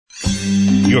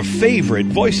Your favorite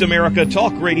Voice America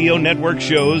Talk Radio Network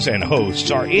shows and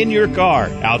hosts are in your car,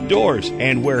 outdoors,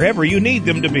 and wherever you need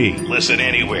them to be. Listen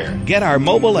anywhere. Get our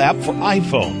mobile app for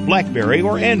iPhone, BlackBerry,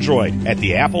 or Android at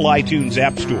the Apple iTunes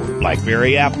App Store,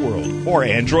 BlackBerry App World, or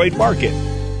Android Market.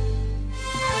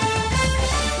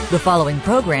 The following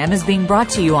program is being brought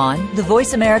to you on the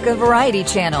Voice America Variety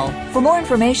Channel. For more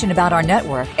information about our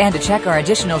network and to check our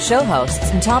additional show hosts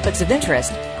and topics of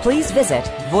interest, please visit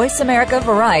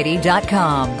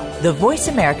VoiceAmericaVariety.com. The Voice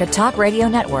America Talk Radio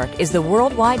Network is the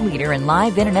worldwide leader in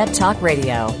live Internet talk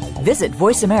radio. Visit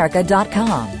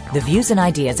VoiceAmerica.com. The views and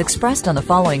ideas expressed on the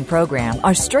following program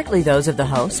are strictly those of the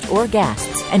host or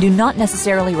guests and do not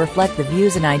necessarily reflect the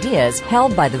views and ideas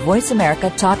held by the Voice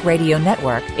America Talk Radio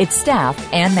Network, its staff,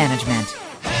 and management.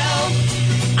 Help!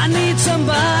 I need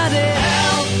somebody.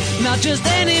 Help! Not just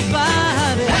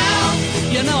anybody. Help!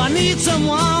 You know I need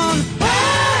someone.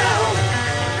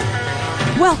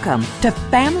 Welcome to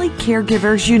Family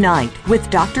Caregivers Unite with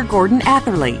Dr. Gordon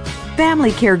Atherley. Family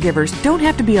caregivers don't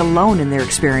have to be alone in their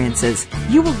experiences.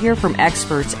 You will hear from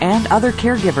experts and other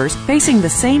caregivers facing the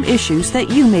same issues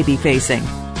that you may be facing.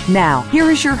 Now,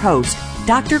 here is your host,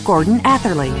 Dr. Gordon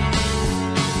Atherley.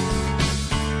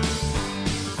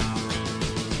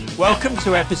 Welcome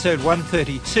to episode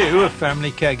 132 of Family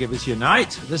Caregivers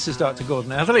Unite. This is Dr.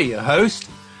 Gordon Atherley, your host.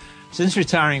 Since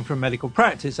retiring from medical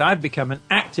practice, I've become an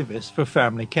activist for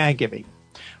family caregiving.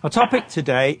 Our topic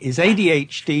today is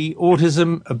ADHD,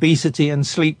 autism, obesity, and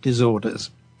sleep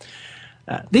disorders.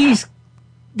 These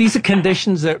are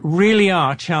conditions that really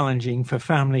are challenging for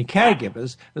family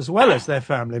caregivers as well as their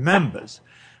family members.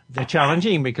 They're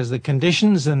challenging because the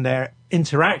conditions and their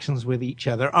interactions with each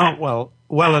other aren't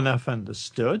well enough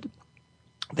understood.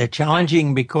 They're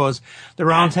challenging because there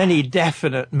aren't any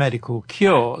definite medical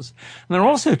cures. And they're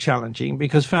also challenging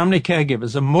because family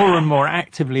caregivers are more and more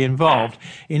actively involved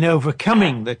in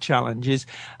overcoming the challenges,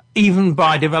 even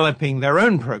by developing their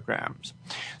own programs.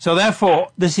 So therefore,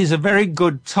 this is a very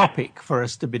good topic for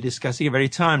us to be discussing, a very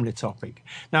timely topic.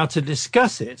 Now, to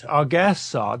discuss it, our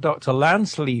guests are Dr.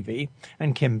 Levy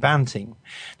and Kim Banting.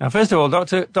 Now, first of all,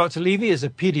 Dr. Levy is a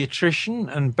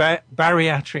pediatrician and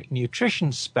bariatric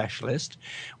nutrition specialist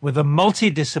with a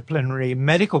multi-disciplinary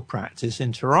medical practice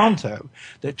in Toronto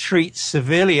that treats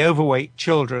severely overweight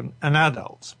children and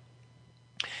adults.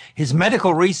 His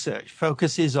medical research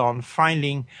focuses on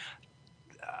finding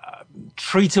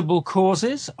treatable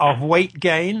causes of weight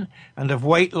gain and of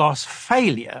weight loss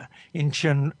failure in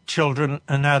children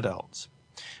and adults.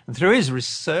 And through his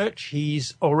research,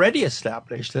 he's already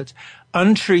established that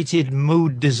untreated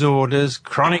mood disorders,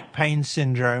 chronic pain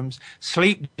syndromes,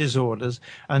 sleep disorders,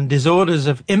 and disorders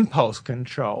of impulse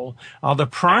control are the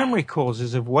primary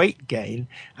causes of weight gain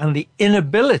and the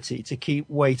inability to keep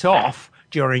weight off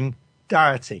during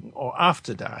dieting or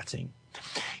after dieting.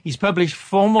 He's published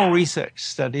formal research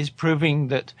studies proving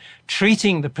that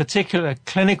treating the particular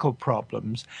clinical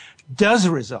problems does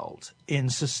result in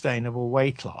sustainable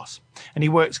weight loss. And he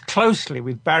works closely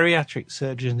with bariatric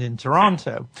surgeons in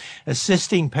Toronto,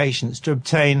 assisting patients to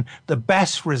obtain the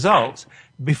best results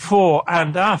before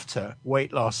and after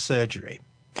weight loss surgery.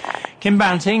 Kim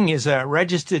Banting is a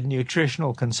registered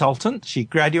nutritional consultant. She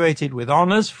graduated with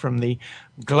honors from the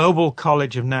Global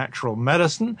College of Natural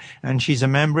Medicine, and she's a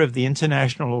member of the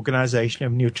International Organization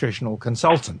of Nutritional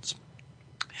Consultants.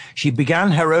 She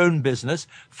began her own business,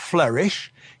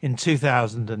 Flourish, in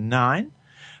 2009.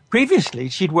 Previously,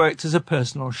 she'd worked as a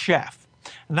personal chef.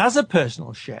 And as a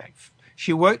personal chef,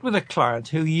 she worked with a client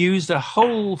who used a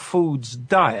whole foods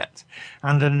diet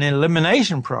and an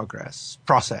elimination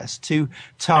process to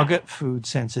target food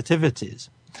sensitivities.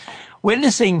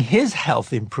 Witnessing his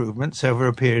health improvements over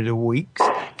a period of weeks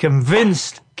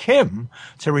convinced Kim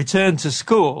to return to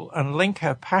school and link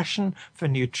her passion for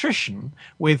nutrition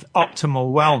with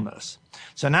optimal wellness.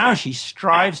 So now she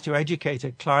strives to educate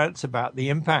her clients about the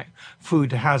impact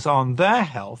food has on their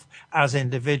health as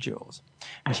individuals.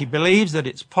 And she believes that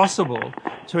it's possible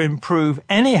to improve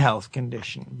any health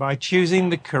condition by choosing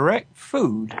the correct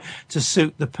food to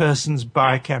suit the person's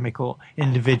biochemical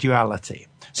individuality.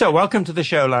 So welcome to the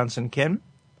show, Lance and Kim.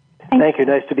 Thank you.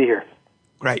 Nice to be here.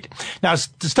 Great. Now,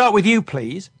 to start with you,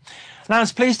 please.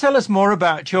 Lance, please tell us more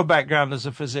about your background as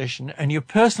a physician and your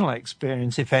personal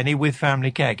experience, if any, with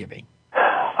family caregiving.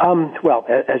 Well,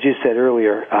 as you said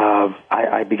earlier,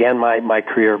 I began my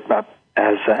career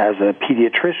as a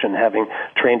pediatrician, having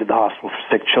trained at the Hospital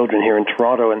for Sick Children here in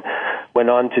Toronto, and went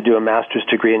on to do a master's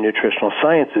degree in nutritional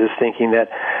sciences, thinking that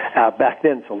back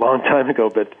then, it's a long time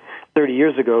ago, but 30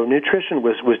 years ago, nutrition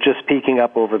was just peeking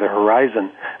up over the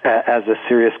horizon as a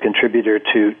serious contributor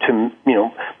to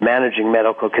managing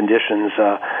medical conditions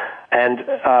And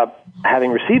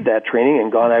having received that training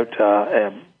and gone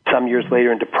out some years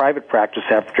later into private practice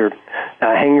after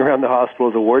hanging around the hospital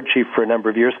as a ward chief for a number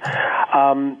of years,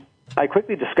 I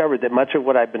quickly discovered that much of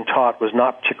what I'd been taught was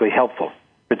not particularly helpful,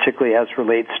 particularly as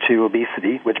relates to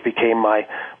obesity, which became my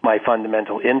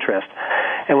fundamental interest.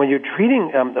 And when you're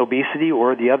treating obesity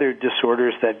or the other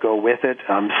disorders that go with it,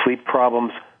 sleep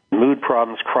problems, mood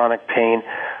problems, chronic pain,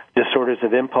 disorders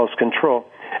of impulse control,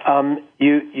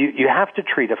 you have to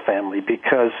treat a family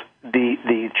because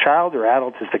the child or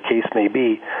adult, as the case may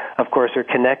be, of course, are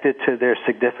connected to their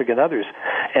significant others.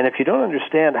 And if you don't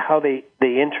understand how they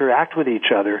interact with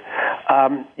each other,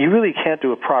 you really can't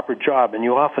do a proper job, and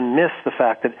you often miss the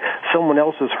fact that someone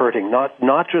else is hurting,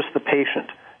 not just the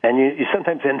patient. And you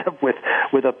sometimes end up with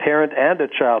a parent and a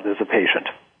child as a patient.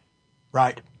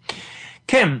 Right.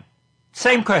 Kim,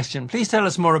 same question. Please tell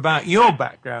us more about your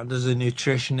background as a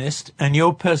nutritionist and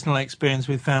your personal experience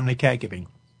with family caregiving.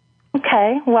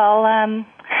 Okay. Well,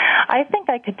 I think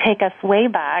I could take us way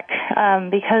back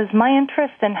because my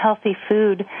interest in healthy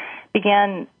food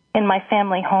began in my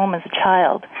family home as a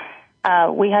child.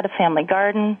 We had a family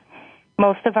garden.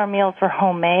 Most of our meals were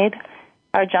homemade.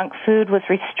 Our junk food was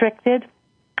restricted.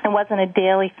 It wasn't a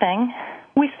daily thing.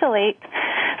 We still ate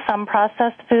some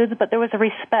processed foods, but there was a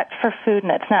respect for food in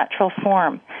its natural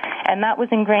form, and that was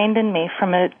ingrained in me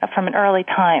from an early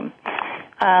time.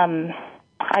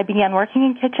 I began working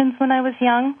in kitchens when I was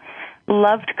young,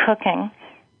 loved cooking.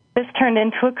 This turned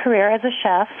into a career as a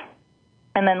chef,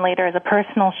 and then later as a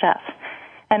personal chef.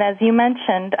 And as you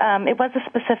mentioned, it was a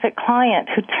specific client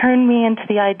who turned me into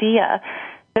the idea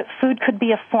that food could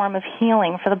be a form of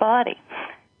healing for the body.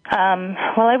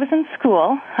 While I was in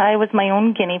school, I was my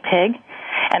own guinea pig,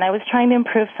 and I was trying to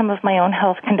improve some of my own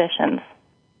health conditions.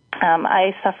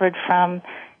 I suffered from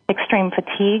extreme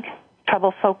fatigue,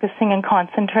 trouble focusing and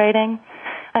concentrating.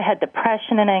 I had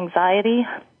depression and anxiety.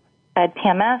 I had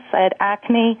PMS. I had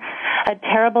acne. I had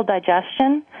terrible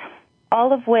digestion,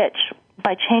 all of which,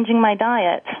 by changing my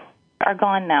diet, are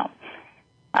gone now.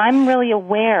 I'm really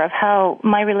aware of how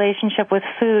my relationship with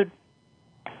food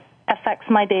affects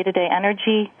my day-to-day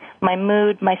energy, my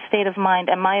mood, my state of mind,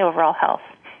 and my overall health.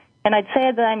 And I'd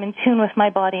say that I'm in tune with my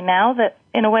body now that,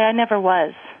 in a way, I never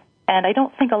was. And I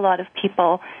don't think a lot of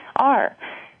people are.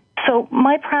 So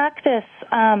my practice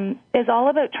is all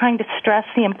about trying to stress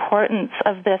the importance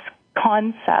of this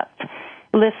concept,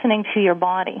 listening to your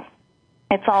body.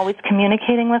 It's always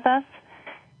communicating with us.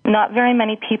 Not very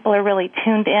many people are really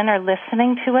tuned in or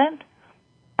listening to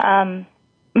it.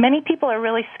 Many people are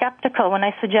really skeptical when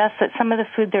I suggest that some of the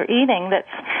food they're eating that's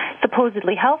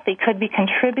supposedly healthy could be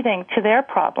contributing to their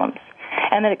problems,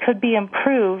 and that it could be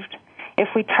improved if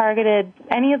we targeted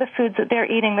any of the foods that they're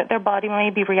eating that their body may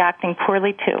be reacting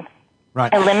poorly to.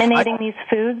 Right. Eliminating these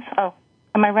foods. Oh,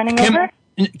 am I running over?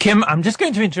 Kim, I'm just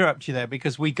going to interrupt you there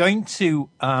because we're going to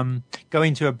go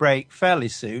into a break fairly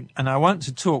soon, and I want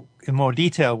to talk in more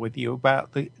detail with you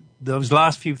about those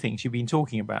last few things you've been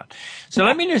talking about. So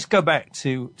let me just go back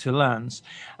to Lance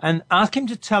and ask him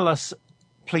to tell us,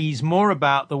 please, more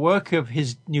about the work of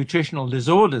his nutritional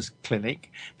disorders clinic,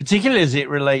 particularly as it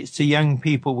relates to young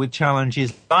people with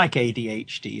challenges like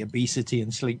ADHD, obesity,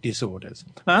 and sleep disorders.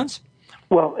 Lance?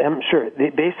 Well, sure.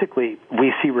 Basically,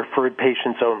 we see referred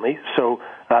patients only. So,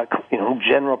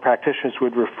 general practitioners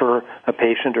would refer a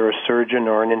patient or a surgeon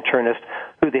or an internist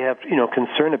who they have,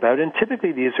 concern about. And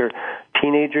typically these are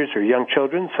teenagers or young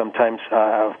children, sometimes,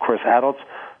 of course, adults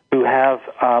who have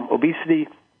obesity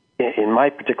in my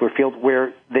particular field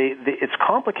where it's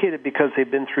complicated because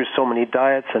they've been through so many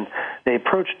diets and they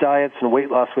approach diets and weight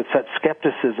loss with such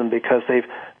skepticism because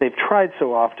they've tried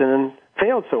so often and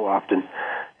failed so often.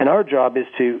 And our job is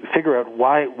to figure out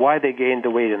why they gained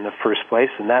the weight in the first place,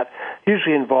 and that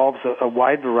usually involves a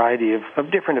wide variety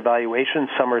of different evaluations.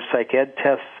 Some are psych ed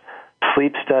tests,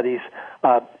 sleep studies,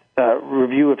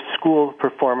 review of school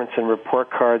performance and report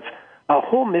cards, a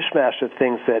whole mishmash of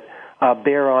things that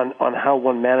bear on how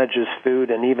one manages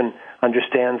food and even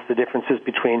understands the differences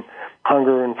between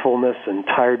hunger and fullness and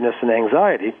tiredness and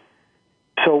anxiety.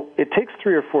 So it takes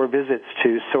 3 or 4 visits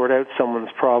to sort out someone's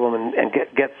problem and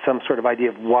get some sort of idea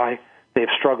of why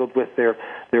they've struggled with their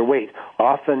weight.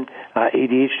 Often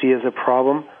ADHD is a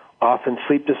problem. Often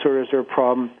sleep disorders are a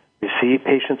problem. We see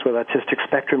patients with autistic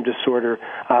spectrum disorder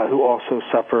who also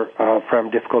suffer from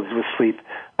difficulties with sleep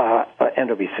and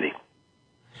obesity.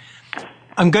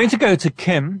 I'm going to go to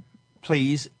Kim,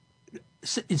 please.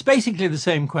 It's basically the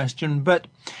same question, but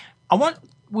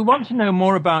we want to know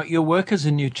more about your work as a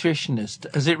nutritionist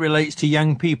as it relates to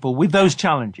young people with those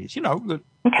challenges,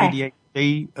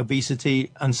 ADHD,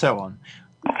 obesity, and so on.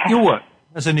 Okay. Your work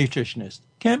as a nutritionist.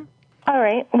 Kim? All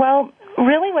right. Well,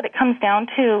 really what it comes down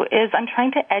to is I'm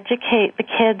trying to educate the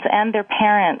kids and their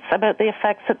parents about the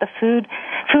effects that the food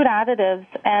additives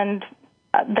and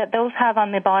that those have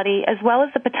on the body, as well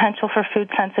as the potential for food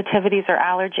sensitivities or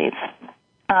allergies.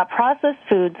 Processed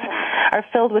foods are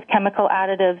filled with chemical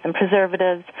additives and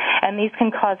preservatives, and these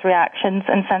can cause reactions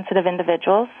in sensitive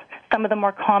individuals. Some of the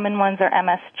more common ones are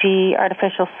MSG,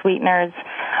 artificial sweeteners,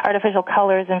 artificial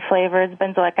colors and flavors,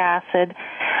 benzoic acid.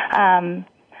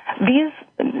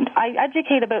 I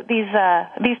educate about these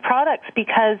products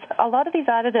because a lot of these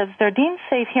additives, they're deemed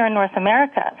safe here in North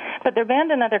America, but they're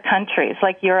banned in other countries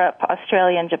like Europe,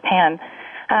 Australia, and Japan.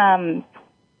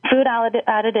 Food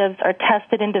additives are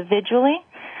tested individually,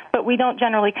 but we don't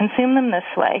generally consume them this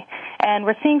way. And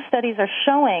we're seeing studies are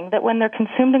showing that when they're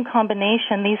consumed in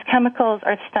combination, these chemicals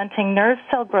are stunting nerve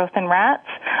cell growth in rats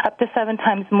up to 7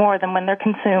 times more than when they're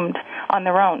consumed on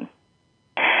their own.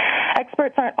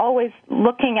 Experts aren't always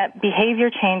looking at behavior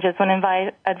changes when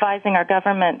advising our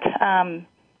government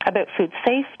about food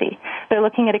safety. They're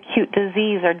looking at acute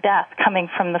disease or death coming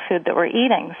from the food that we're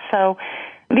eating. So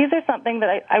these are something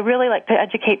that I really like to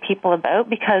educate people about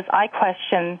because I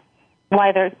question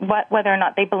whether or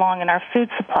not they belong in our food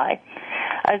supply.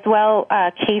 As well,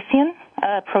 casein,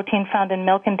 a protein found in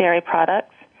milk and dairy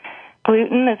products.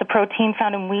 Gluten is a protein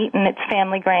found in wheat and its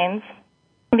family grains.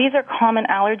 These are common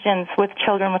allergens with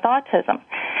children with autism.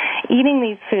 Eating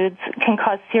these foods can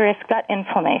cause serious gut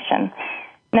inflammation.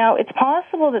 Now, it's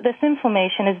possible that this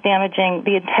inflammation is damaging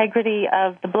the integrity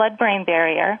of the blood-brain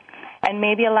barrier and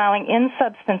maybe allowing in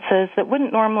substances that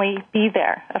wouldn't normally be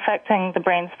there, affecting the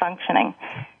brain's functioning.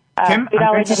 Kim,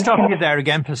 I'm going to stop you there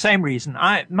again for the same reason.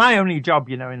 My only job,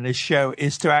 in this show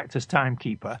is to act as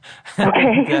timekeeper.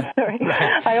 Okay, sorry.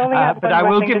 Right. I only have but I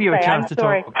will give you a chance to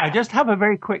sorry. talk. I just have a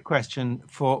very quick question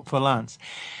for Lance.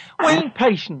 When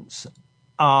patients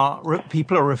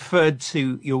people are referred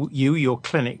to your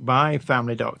clinic by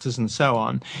family doctors and so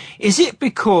on, is it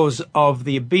because of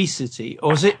the obesity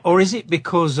or is it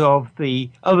because of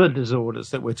the other disorders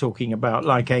that we're talking about,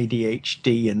 like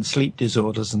ADHD and sleep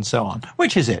disorders and so on?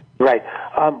 Which is it? Right.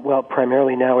 Well,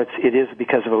 primarily now it is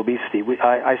because of obesity.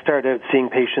 I started out seeing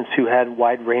patients who had a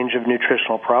wide range of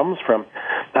nutritional problems, from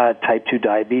type 2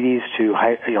 diabetes to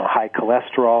high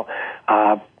cholesterol,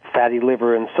 fatty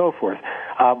liver, and so forth.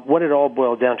 What it all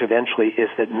boiled down to eventually is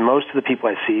that most of the people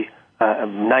I see,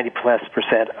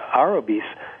 90+% are obese,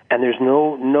 and there's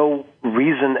no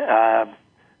reason,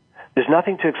 there's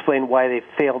nothing to explain why they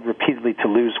failed repeatedly to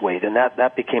lose weight, and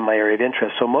that became my area of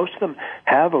interest. So most of them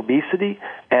have obesity,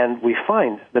 and we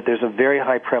find that there's a very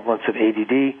high prevalence of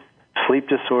ADD, sleep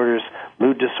disorders,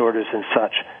 mood disorders, and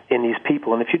such in these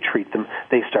people, and if you treat them,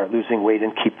 they start losing weight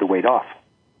and keep the weight off.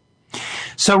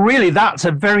 So really, that's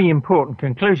a very important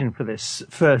conclusion for this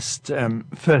first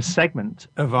segment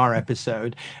of our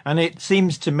episode. And it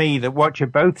seems to me that what you're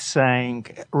both saying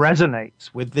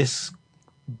resonates with this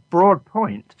broad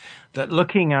point that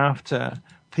looking after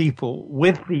people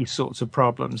with these sorts of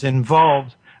problems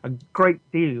involves a great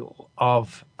deal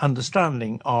of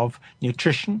understanding of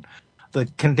nutrition, the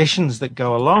conditions that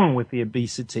go along with the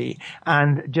obesity,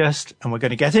 and we're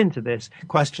going to get into this,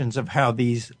 questions of how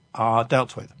these are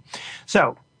dealt with.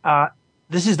 So,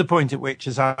 this is the point at which,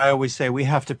 as I always say, we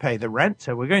have to pay the rent.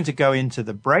 So we're going to go into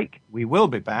the break. We will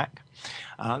be back.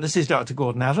 This is Dr.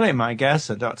 Gordon Atherley. My guests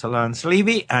are Dr. Lance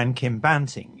Levy and Kim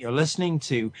Banting. You're listening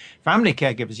to Family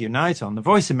Caregivers Unite on the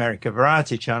Voice America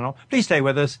Variety Channel. Please stay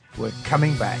with us. We're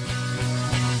coming back.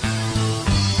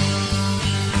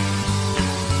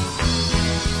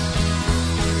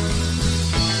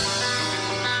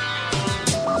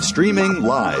 Streaming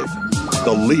live,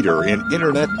 the leader in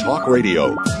Internet talk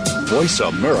radio,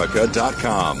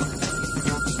 VoiceAmerica.com.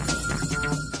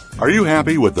 Are you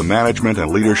happy with the management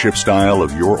and leadership style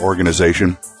of your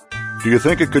organization? Do you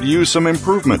think it could use some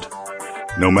improvement?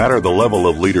 No matter the level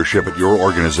of leadership at your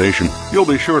organization, you'll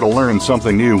be sure to learn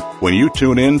something new when you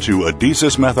tune in to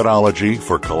Adizes Methodology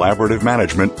for Collaborative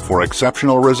Management for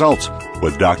Exceptional Results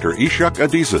with Dr. Ishak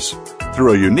Adizes.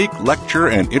 Through a unique lecture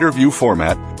and interview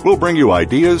format, we'll bring you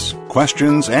ideas,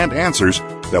 questions, and answers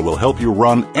that will help you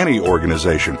run any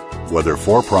organization, whether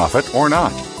for-profit or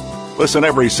not. Listen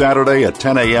every Saturday at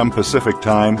 10 a.m. Pacific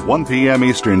Time, 1 p.m.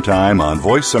 Eastern Time on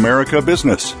Voice America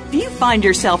Business. Do you find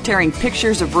yourself tearing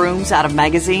pictures of rooms out of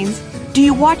magazines? Do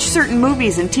you watch certain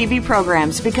movies and TV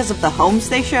programs because of the homes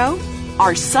they show?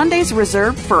 Are Sundays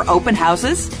reserved for open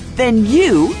houses? Then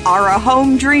you are a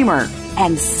home dreamer.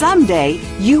 And someday,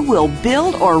 you will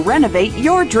build or renovate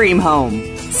your dream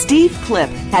home. Steve Klipp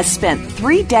has spent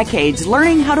 3 decades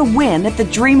learning how to win at the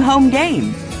Dream Home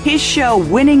game. His show,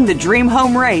 Winning the Dream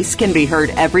Home Race, can be heard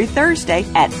every Thursday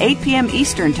at 8 p.m.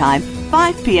 Eastern Time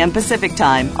 5 p.m. Pacific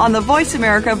Time on the Voice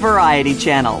America Variety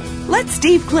Channel. Let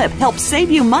Steve Clipp help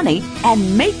save you money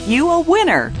and make you a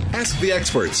winner. Ask the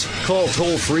experts. Call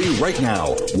toll-free right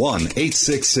now,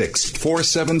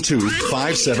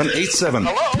 1-866-472-5787.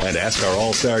 And ask our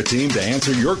all-star team to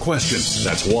answer your question.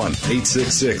 That's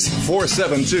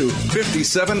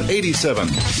 1-866-472-5787.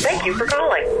 Thank you for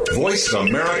calling.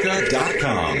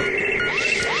 VoiceAmerica.com.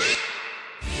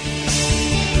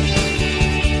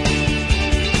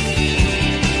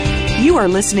 You are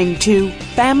listening to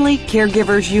Family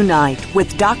Caregivers Unite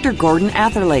with Dr. Gordon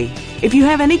Atherley. If you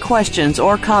have any questions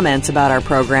or comments about our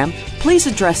program, please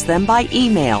address them by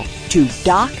email to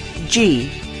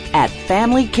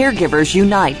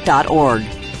docg@familycaregiversunite.org.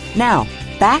 Now,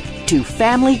 back to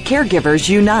Family Caregivers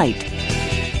Unite.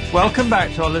 Welcome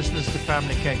back to our listeners to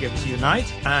Family Caregivers Unite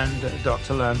and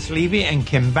Dr. Lance Levy and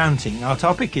Kim Banting. Our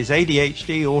topic is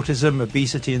ADHD, autism,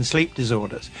 obesity, and sleep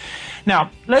disorders. Now,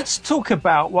 let's talk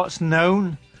about what's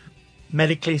known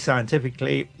medically,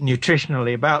 scientifically,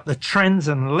 nutritionally about the trends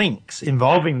and links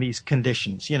involving these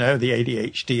conditions, you know, the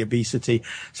ADHD, obesity,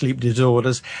 sleep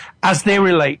disorders, as they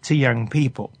relate to young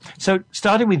people. So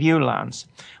starting with you, Lance,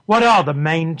 what are the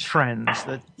main trends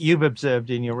that you've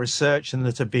observed in your research and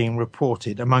that are being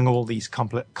reported among all these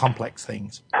complex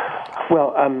things?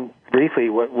 Well, briefly,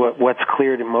 what's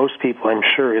clear to most people, I'm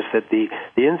sure, is that the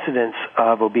incidence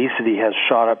of obesity has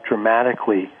shot up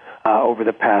dramatically over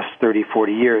the past 30,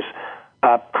 40 years.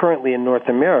 Currently in North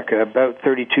America, about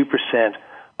 32%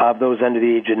 of those under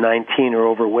the age of 19 are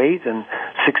overweight and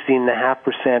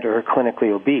 16.5% are clinically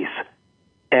obese.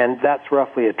 And that's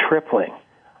roughly a tripling.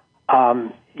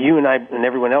 You and I and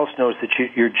everyone else knows that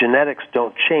your genetics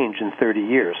don't change in 30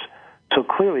 years. So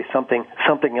clearly something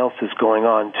else is going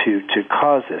on to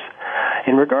cause this.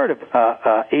 In regard of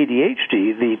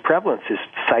ADHD, the prevalence is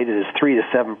cited as 3 to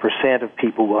 7% of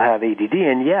people will have ADD,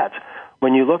 and yet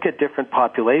when you look at different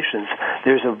populations,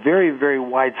 there's a very, very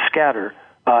wide scatter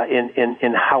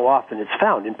in how often it's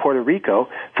found. In Puerto Rico,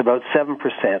 it's about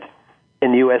 7%.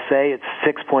 In the USA, it's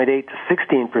 6.8 to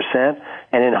 16%,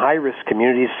 and in high-risk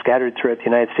communities scattered throughout the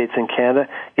United States and Canada,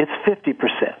 it's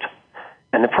 50%.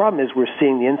 And the problem is we're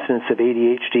seeing the incidence of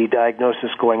ADHD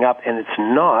diagnosis going up, and it's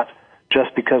not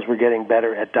just because we're getting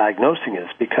better at diagnosing it.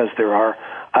 It's because there are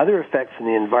other effects in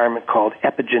the environment called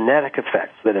epigenetic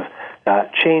effects that have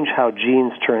changed how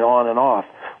genes turn on and off,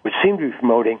 which seem to be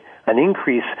promoting an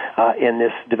increase in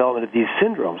this development of these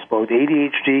syndromes, both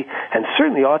ADHD and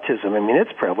certainly autism. I mean,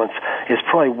 its prevalence is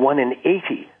probably 1 in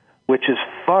 80, which is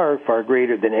far, far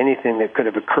greater than anything that could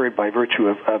have occurred by virtue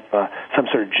of some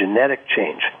sort of genetic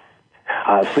change.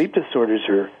 Sleep disorders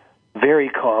are very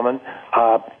common.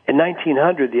 In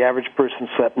 1900, the average person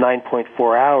slept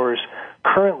 9.4 hours.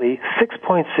 Currently,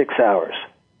 6.6 hours.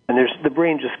 And the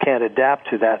brain just can't adapt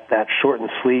to that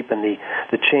shortened sleep and the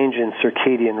change in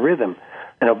circadian rhythm.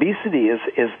 And obesity is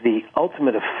the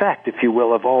ultimate effect, if you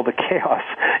will, of all the chaos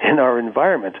in our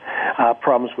environment.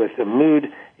 Problems with the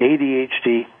mood,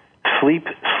 ADHD, sleep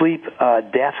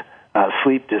debt,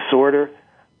 sleep disorder.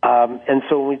 And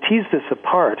so when we tease this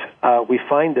apart, we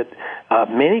find that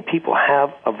many people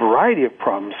have a variety of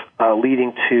problems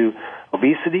leading to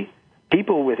obesity.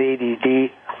 People with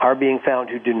ADD are being found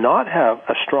who do not have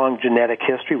a strong genetic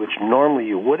history, which normally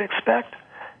you would expect.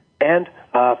 And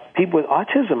people with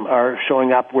autism are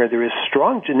showing up where there is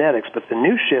strong genetics, but the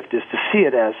new shift is to see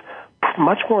it as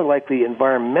much more likely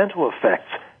environmental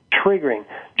effects triggering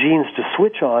genes to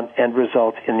switch on and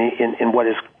result in what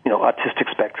is autistic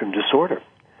spectrum disorder.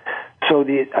 So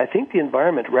I think the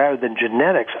environment rather than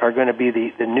genetics are going to be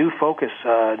the new focus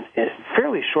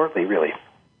fairly shortly, really.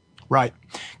 Right.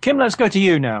 Kim, let's go to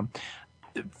you now.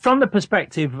 From the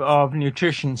perspective of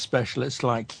nutrition specialists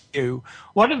like you,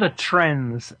 what are the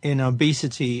trends in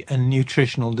obesity and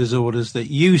nutritional disorders that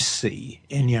you see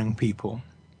in young people?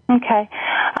 Okay.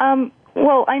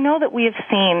 Well, I know that we have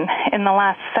seen in the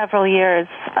last several years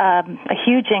a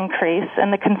huge increase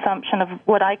in the consumption of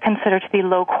what I consider to be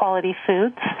low-quality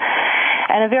foods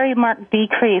and a very marked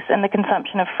decrease in the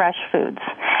consumption of fresh foods.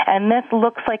 And this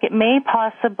looks like it may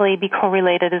possibly be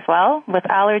correlated as well with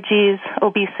allergies,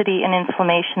 obesity, and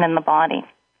inflammation in the body.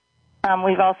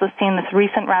 We've also seen this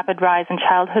recent rapid rise in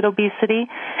childhood obesity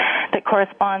that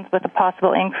corresponds with a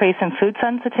possible increase in food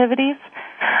sensitivities.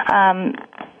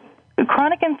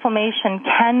 Chronic inflammation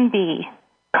can be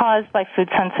caused by food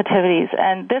sensitivities,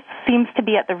 and this seems to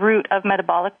be at the root of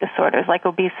metabolic disorders like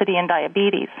obesity and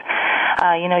diabetes.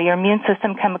 Your immune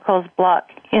system chemicals block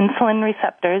insulin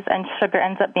receptors, and sugar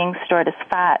ends up being stored as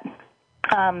fat.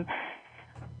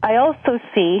 I also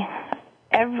see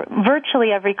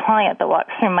virtually every client that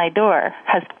walks through my door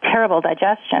has terrible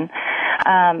digestion.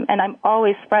 And I'm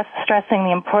always stressing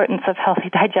the importance of healthy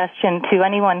digestion to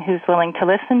anyone who's willing to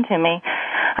listen to me.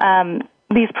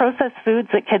 These processed foods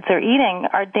that kids are eating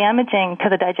are damaging to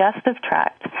the digestive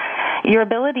tract. Your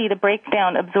ability to break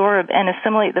down, absorb, and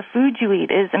assimilate the food you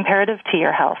eat is imperative to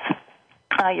your health.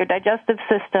 Your digestive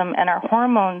system and our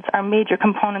hormones are major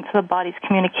components of the body's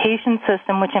communication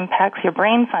system, which impacts your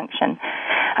brain function.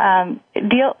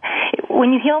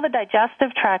 When you heal the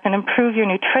digestive tract and improve your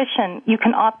nutrition, you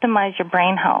can optimize your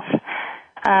brain health.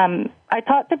 I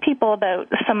talk to people about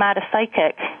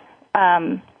somatopsychic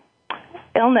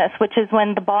illness, which is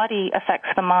when the body affects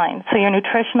the mind. So your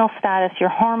nutritional status, your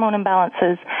hormone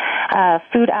imbalances,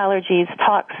 food allergies,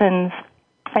 toxins,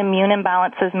 immune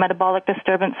imbalances, metabolic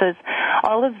disturbances,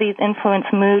 all of these influence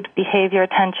mood, behavior,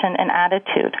 attention, and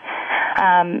attitude.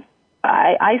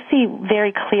 I see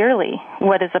very clearly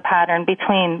what is a pattern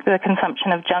between the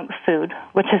consumption of junk food,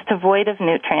 which is devoid of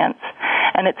nutrients,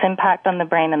 and its impact on the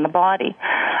brain and the body.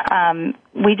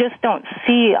 We just don't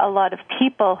see a lot of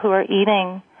people who are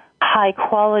eating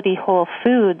high-quality whole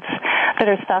foods that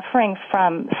are suffering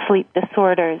from sleep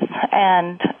disorders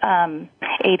and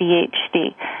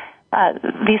ADHD.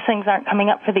 These things aren't coming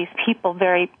up for these people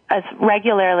as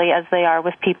regularly as they are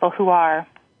with people who are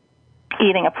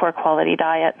eating a poor quality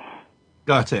diet.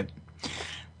 Got it.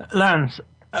 Lance,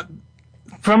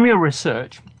 from your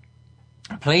research,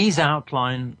 please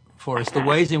outline for us the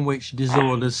ways in which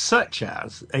disorders such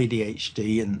as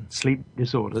ADHD and sleep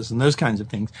disorders and those kinds of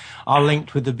things are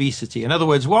linked with obesity. In other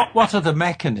words, what are the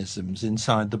mechanisms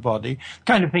inside the body,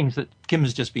 kind of things that Kim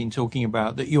has just been talking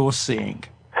about that you're seeing?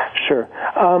 Sure.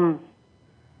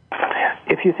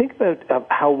 If you think about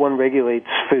how one regulates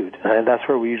food, and that's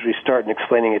where we usually start in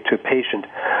explaining it to a patient,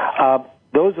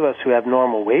 those of us who have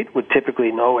normal weight would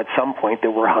typically know at some point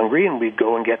that we're hungry, and we'd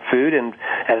go and get food, and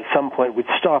at some point we'd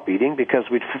stop eating because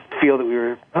we'd feel that we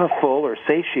were full or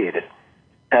satiated.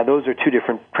 Those are two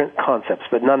different concepts,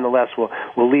 but nonetheless,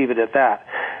 we'll leave it at that.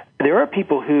 There are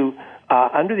people who,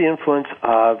 under the influence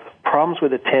of problems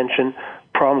with attention,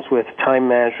 problems with time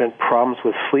management, problems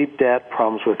with sleep debt,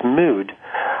 problems with mood,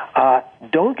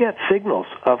 don't get signals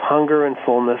of hunger and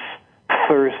fullness,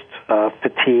 thirst,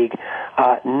 fatigue,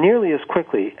 nearly as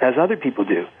quickly as other people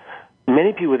do.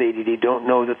 Many people with ADD don't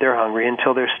know that they're hungry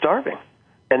until they're starving,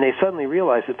 and they suddenly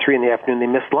realize at 3 p.m. they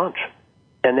missed lunch.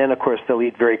 And then, of course, they'll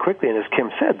eat very quickly, and as Kim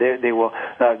said, they will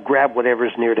grab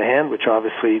whatever's near to hand, which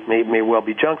obviously may well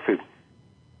be junk food.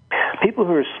 People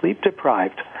who are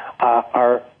sleep-deprived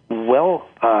are well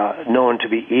known to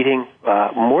be eating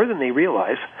more than they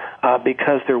realize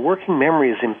because their working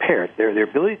memory is impaired. Their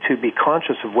ability to be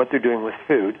conscious of what they're doing with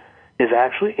food is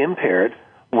actually impaired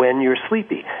when you're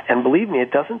sleepy. And believe me, it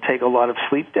doesn't take a lot of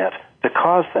sleep debt to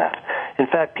cause that. In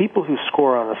fact, people who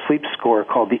score on a sleep score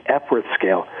called the Epworth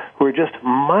scale, who are just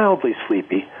mildly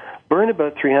sleepy, burn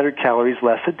about 300 calories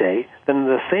less a day than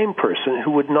the same person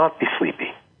who would not be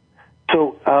sleepy.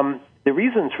 So the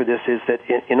reasons for this is that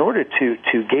in order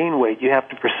to gain weight, you have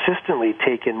to persistently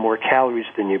take in more calories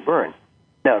than you burn.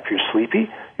 Now, if you're sleepy,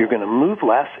 you're going to move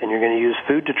less, and you're going to use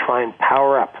food to try and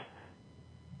power up.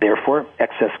 Therefore,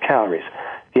 excess calories.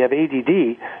 If you have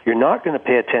ADD, you're not going to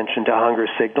pay attention to hunger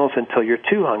signals until you're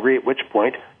too hungry, at which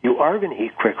point you are going to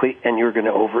eat quickly and you're going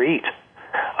to overeat.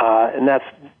 And that's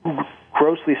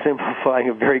grossly simplifying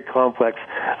a very complex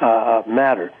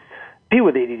matter. People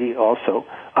with ADD also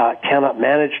cannot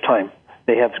manage time.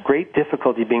 They have great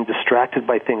difficulty being distracted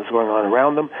by things going on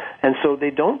around them, and so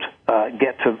they don't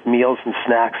get to meals and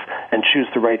snacks and choose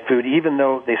the right food, even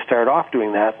though they start off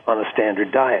doing that on a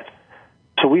standard diet.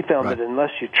 So we found that unless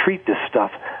you treat this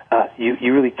stuff,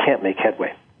 you really can't make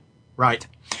headway. Right.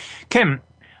 Kim,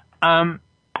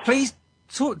 please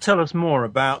tell us more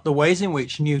about the ways in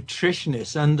which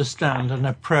nutritionists understand and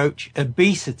approach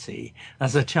obesity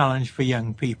as a challenge for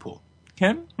young people.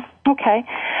 Kim? Okay.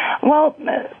 Well,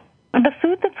 the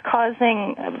food that's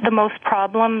causing the most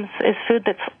problems is food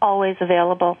that's always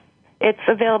available. It's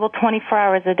available 24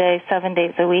 hours a day, 7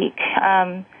 days a week.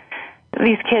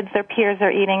 These kids, their peers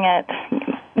are eating it.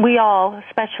 We all,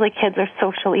 especially kids, are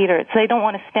social eaters. They don't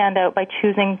want to stand out by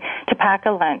choosing to pack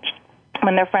a lunch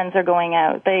when their friends are going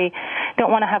out. They don't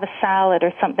want to have a salad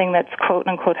or something that's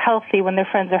quote-unquote healthy when their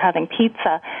friends are having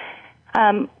pizza.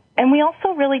 And we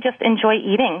also really just enjoy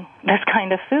eating this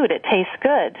kind of food. It tastes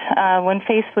good. When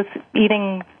faced with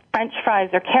eating French fries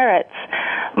or carrots,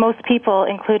 most people,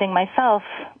 including myself,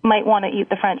 might want to eat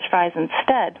the French fries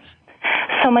instead.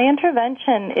 So my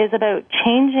intervention is about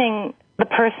changing the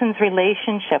person's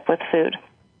relationship with food.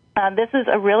 This is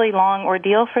a really long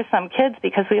ordeal for some kids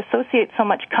because we associate so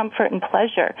much comfort and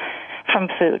pleasure from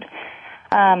food.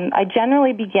 I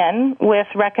generally begin with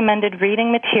recommended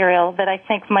reading material that I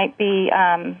think might be,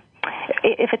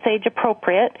 if it's age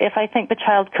appropriate, if I think the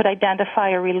child could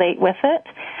identify or relate with it.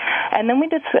 And then we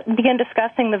just begin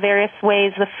discussing the various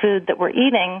ways the food that we're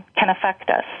eating can affect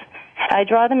us. I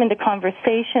draw them into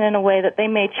conversation in a way that they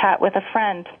may chat with a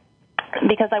friend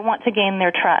because I want to gain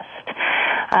their trust.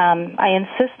 I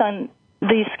insist on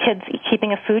these kids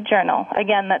keeping a food journal.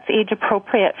 Again, that's age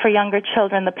appropriate for younger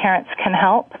children. The parents can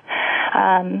help.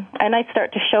 And I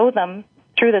start to show them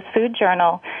through this food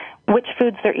journal which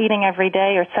foods they're eating every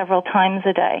day or several times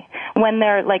a day. When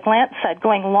they're, like Lance said,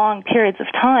 going long periods of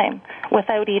time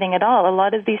without eating at all, a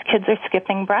lot of these kids are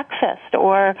skipping breakfast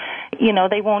or,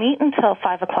 they won't eat until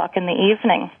 5 o'clock in the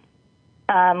evening.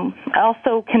 I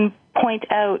also can point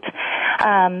out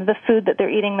the food that they're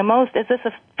eating the most. Is this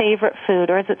a favorite food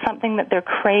or is it something that they're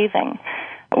craving?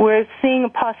 We're seeing a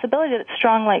possibility that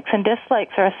strong likes and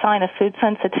dislikes are a sign of food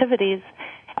sensitivities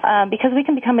because we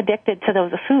can become addicted to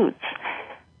those foods.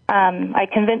 I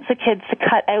convince the kids to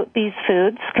cut out these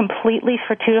foods completely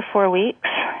for 2 to 4 weeks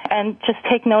and just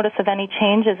take notice of any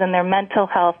changes in their mental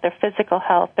health, their physical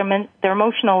health, their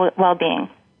emotional well-being.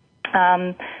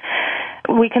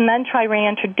 We can then try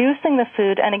reintroducing the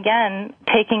food and, again,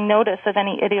 taking notice of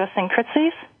any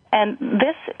idiosyncrasies. And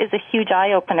this is a huge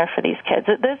eye-opener for these kids.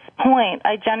 At this point,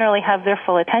 I generally have their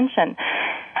full attention.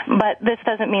 But this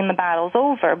doesn't mean the battle's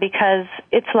over because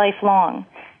it's lifelong.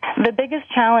 The biggest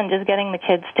challenge is getting the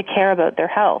kids to care about their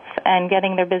health and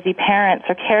getting their busy parents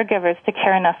or caregivers to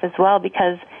care enough as well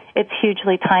because it's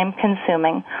hugely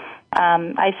time-consuming.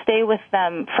 I stay with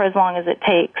them for as long as it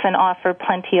takes and offer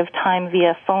plenty of time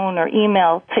via phone or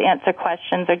email to answer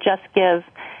questions or just give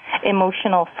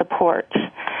emotional support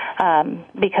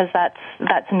because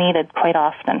that's needed quite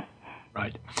often.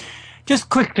 Right. Just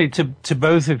quickly to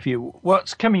both of you,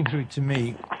 what's coming through to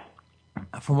me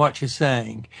from what you're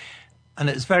saying, and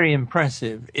it's very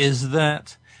impressive, is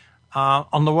that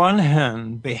on the one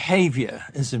hand, behavior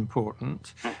is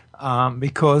important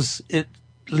because it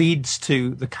leads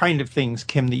to the kind of things,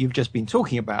 Kim, that you've just been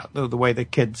talking about, the way the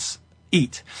kids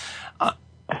eat.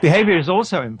 Behavior is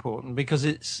also important because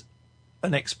it's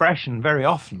an expression very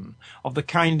often of the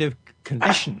kind of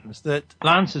conditions that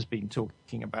Lance has been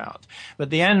talking about. But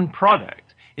the end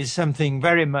product is something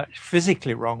very much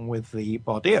physically wrong with the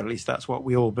body, or at least that's what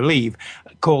we all believe,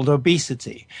 called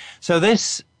obesity. So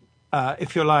this,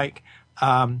 if you like,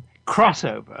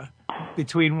 crossover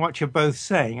between what you're both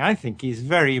saying, I think is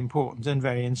very important and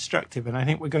very instructive. And I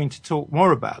think we're going to talk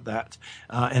more about that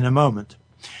in a moment.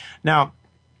 Now,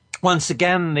 once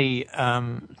again, the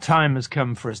time has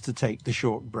come for us to take the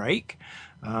short break.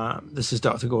 This is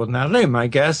Dr. Gordon Adderley. My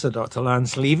guests are Dr.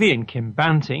 Lance Levy and Kim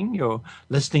Banting. You're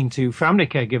listening to Family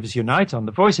Caregivers Unite on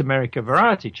the Voice America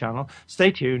Variety Channel.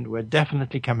 Stay tuned. We're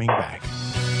definitely coming back.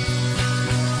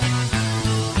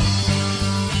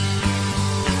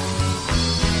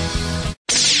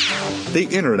 The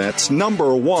Internet's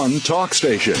 #1 talk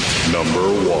station.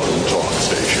 #1 talk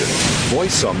station.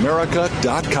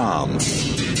 VoiceAmerica.com.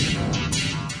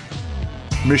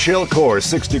 Michelle Corr's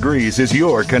 6 Degrees is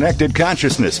your connected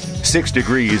consciousness. 6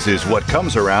 Degrees is what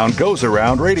comes around, goes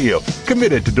around radio.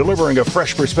 Committed to delivering a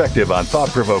fresh perspective on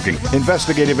thought-provoking,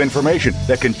 investigative information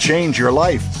that can change your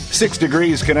life. 6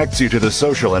 Degrees connects you to the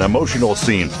social and emotional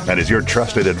scene and is your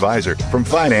trusted advisor from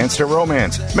finance to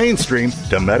romance, mainstream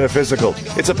to metaphysical.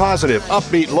 It's a positive,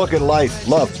 upbeat look at life,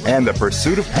 love, and the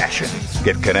pursuit of passion.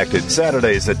 Get connected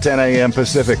Saturdays at 10 a.m.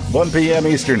 Pacific, 1 p.m.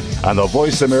 Eastern on the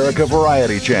Voice America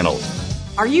Variety Channel.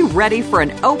 Are you ready for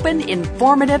an open,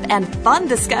 informative, and fun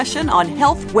discussion on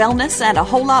health, wellness, and a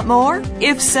whole lot more?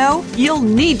 If so, you'll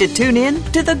need to tune in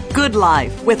to The Good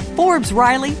Life with Forbes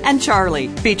Riley and Charlie,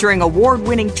 featuring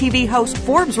award-winning TV host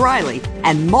Forbes Riley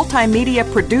and multimedia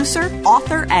producer,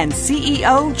 author, and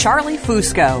CEO Charlie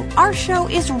Fusco. Our show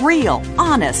is real,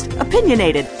 honest,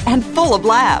 opinionated, and full of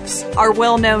laughs. Our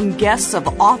well-known guests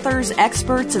of authors,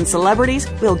 experts, and celebrities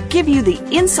will give you the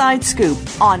inside scoop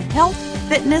on health,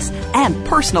 fitness, and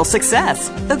personal success.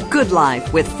 The Good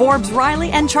Life with Forbes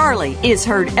Riley and Charlie is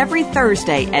heard every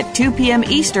Thursday at 2 p.m.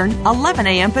 Eastern, 11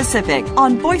 a.m. Pacific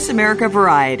on Voice America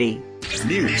Variety.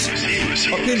 News,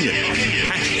 opinion,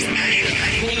 passion.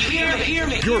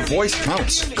 Your voice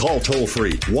counts. Call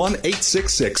toll-free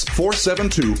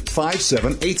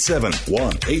 1-866-472-5787.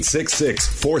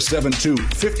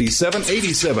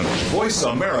 1-866-472-5787.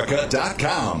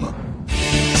 VoiceAmerica.com.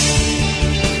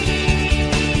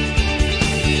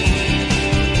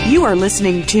 You are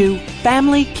listening to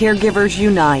Family Caregivers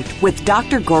Unite with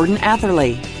Dr. Gordon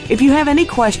Atherley. If you have any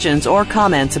questions or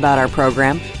comments about our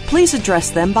program, please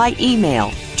address them by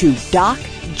email to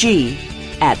docg,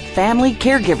 at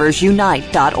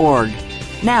FamilyCaregiversUnite.org.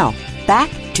 Now, back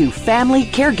to Family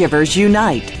Caregivers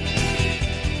Unite.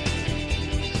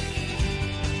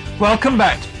 Welcome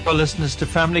back, our listeners, to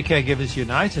Family Caregivers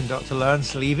Unite and Dr.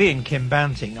 Lance Levy and Kim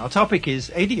Banting. Our topic is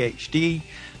ADHD,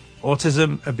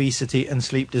 autism, obesity, and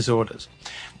sleep disorders.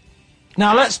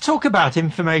 Now, let's talk about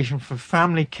information for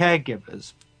family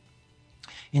caregivers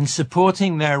in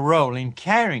supporting their role in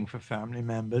caring for family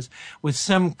members with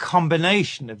some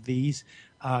combination of these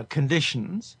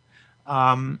conditions,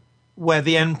 where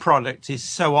the end product is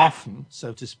so often,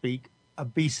 so to speak,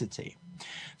 obesity.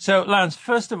 So, Lance,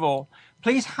 first of all,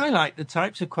 please highlight the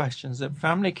types of questions that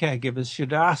family caregivers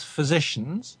should ask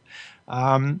physicians,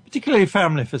 particularly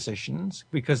family physicians,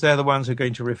 because they're the ones who are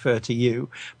going to refer to you,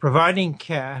 providing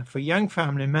care for young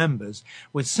family members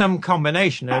with some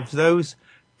combination of those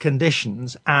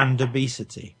conditions and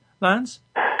obesity. Lance?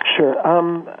 Sure.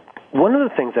 One of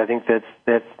the things I think that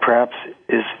perhaps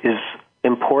is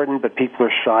important but people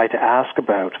are shy to ask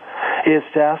about is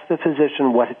to ask the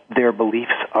physician what their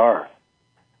beliefs are.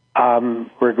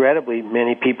 Regrettably,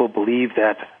 many people believe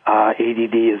that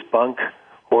ADD is bunk,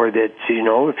 or that,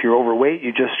 if you're overweight,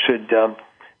 you just should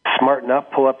smarten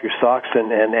up, pull up your socks,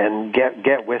 and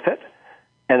get with it.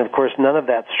 And, of course, none of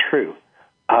that's true.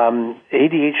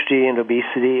 ADHD and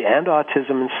obesity and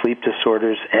autism and sleep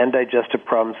disorders and digestive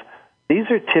problems, these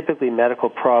are typically medical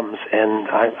problems, and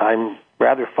I'm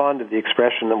rather fond of the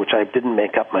expression, which I didn't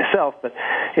make up myself, but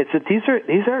it's that these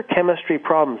are chemistry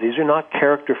problems. These are not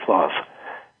character flaws.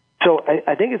 So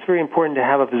I think it's very important to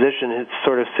have a physician who's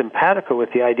sort of simpatico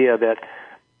with the idea that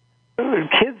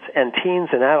kids and teens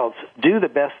and adults do the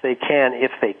best they can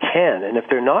if they can. And if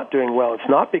they're not doing well, it's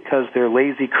not because they're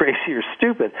lazy, crazy, or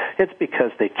stupid. It's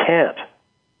because they can't.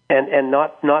 And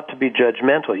not to be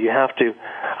judgmental. You have to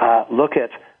look at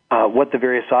what the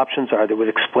various options are that would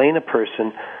explain a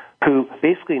person who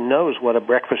basically knows what a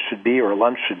breakfast should be or a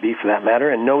lunch should be, for that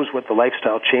matter, and knows what the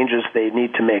lifestyle changes they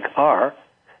need to make are,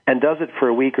 and does it for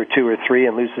a week or two or three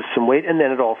and loses some weight, and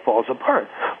then it all falls apart.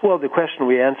 Well, the question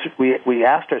we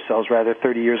asked ourselves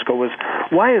 30 years ago was,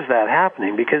 why is that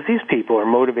happening? Because these people are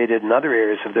motivated in other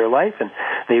areas of their life, and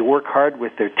they work hard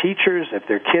with their teachers. If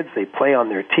they're kids, they play on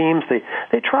their teams. They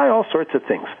try all sorts of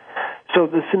things. So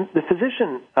the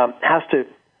physician has to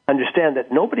understand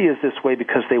that nobody is this way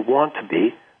because they want to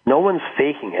be. No one's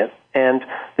faking it, and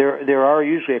there are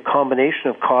usually a combination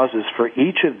of causes for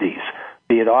each of these,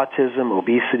 be it autism,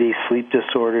 obesity, sleep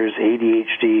disorders,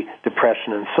 ADHD,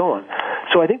 depression, and so on.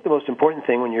 So I think the most important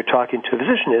thing when you're talking to a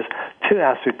physician is to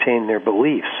ascertain their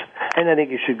beliefs. And I think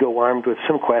you should go armed with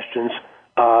some questions,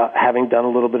 having done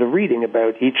a little bit of reading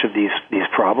about each of these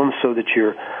problems, so that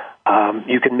you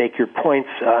can make your points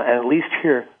and at least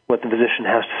hear what the physician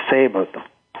has to say about them.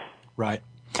 Right.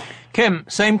 Kim,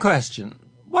 same question.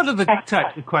 What are the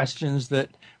types of questions that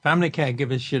family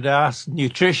caregivers should ask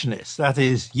nutritionists, that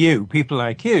is you, people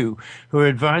like you, who are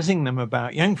advising them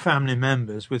about young family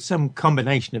members with some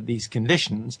combination of these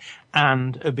conditions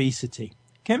and obesity?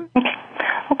 Kim?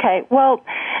 Okay. Well,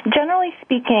 generally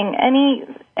speaking, any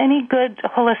good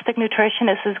holistic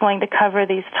nutritionist is going to cover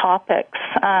these topics.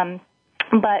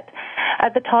 But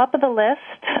at the top of the list,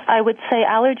 I would say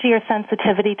allergy or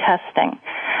sensitivity testing,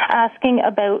 asking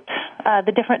about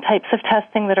the different types of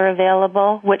testing that are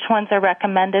available, which ones are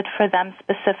recommended for them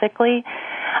specifically.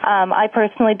 I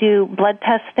personally do blood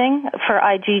testing for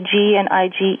IgG and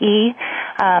IgE,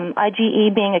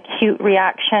 IgE being acute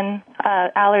reaction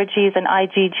allergies and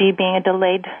IgG being a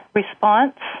delayed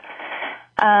response.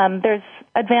 There's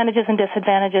advantages and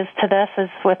disadvantages to this, as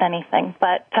with anything,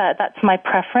 but that's my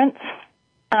preference.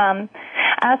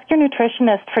 Ask your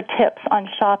nutritionist for tips on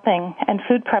shopping and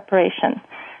food preparation,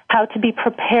 how to be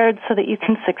prepared so that you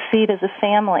can succeed as a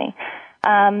family.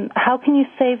 How can you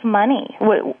save money?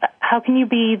 How can you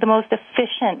be the most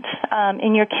efficient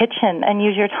in your kitchen and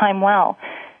use your time well?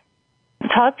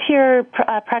 Talk to your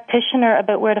practitioner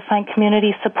about where to find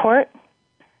community support,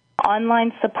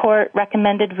 online support,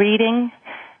 recommended reading.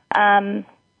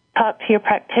 Talk to your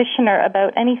practitioner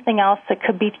about anything else that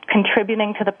could be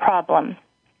contributing to the problem.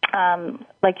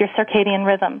 Like your circadian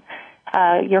rhythm,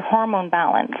 your hormone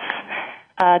balance,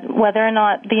 whether or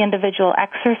not the individual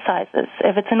exercises.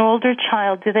 If it's an older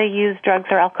child, do they use drugs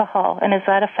or alcohol, and is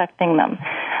that affecting them?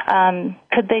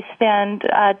 Could they stand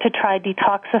to try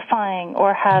detoxifying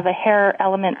or have a hair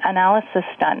element analysis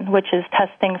done, which is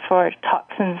testing for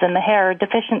toxins in the hair,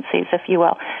 deficiencies, if you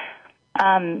will.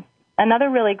 Another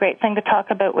really great thing to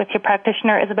talk about with your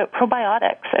practitioner is about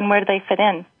probiotics and where do they fit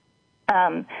in.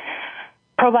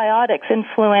 Probiotics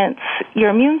influence your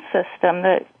immune system.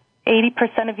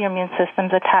 80% of your immune system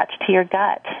is attached to your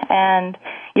gut. And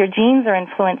Your genes are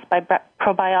influenced by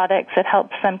probiotics. It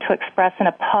helps them to express in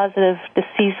a positive,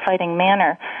 disease-fighting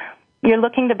manner. You're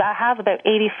looking to have about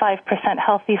 85%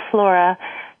 healthy flora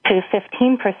to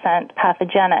 15%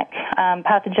 pathogenic.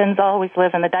 Pathogens always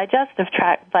live in the digestive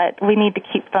tract, but we need to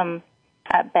keep them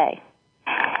at bay.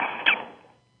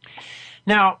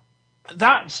 Now,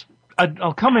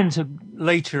 I'll comment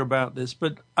later about this,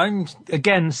 but I'm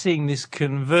again seeing this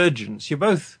convergence. You're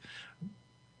both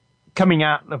coming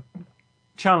at the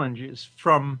challenges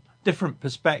from different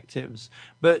perspectives,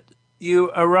 but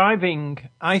you're arriving,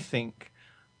 I think,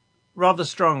 rather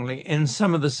strongly in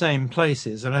some of the same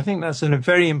places. And I think that's a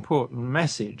very important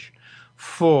message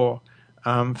for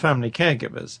family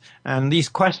caregivers. And these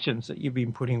questions that you've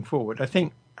been putting forward, I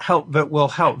think, will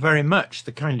help very much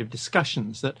the kind of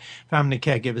discussions that family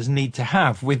caregivers need to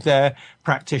have with their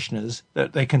practitioners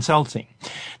that they're consulting.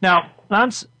 Now,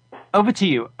 Lance, over to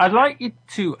you. I'd like you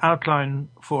to outline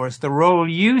for us the role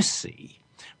you see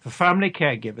for family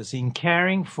caregivers in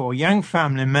caring for young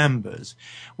family members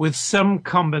with some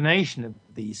combination of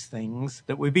these things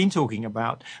that we've been talking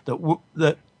about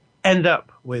that end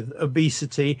up with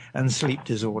obesity and sleep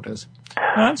disorders.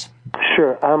 Lance?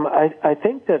 Sure. I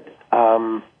think that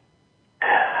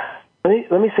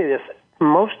let me say this.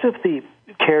 Most of the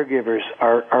caregivers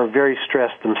are very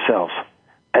stressed themselves.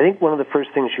 I think one of the first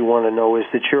things you want to know is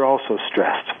that you're also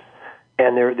stressed,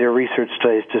 and there are research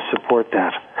studies to support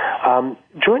that.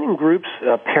 Joining groups,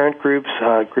 parent groups,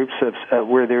 groups of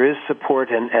where there is support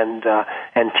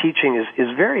and teaching is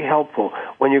very helpful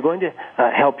when you're going to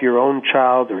help your own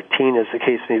child or teen, as the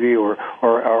case may be, or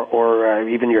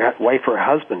even your wife or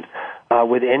husband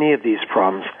with any of these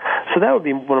problems. So that would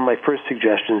be one of my first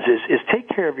suggestions: is take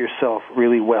care of yourself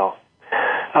really well.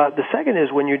 The second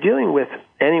is when you're dealing with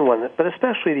anyone, but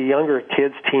especially the younger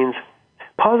kids, teens,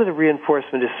 positive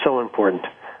reinforcement is so important.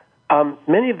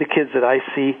 Many of the kids that I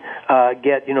see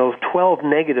get 12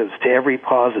 negatives to every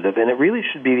positive, and it really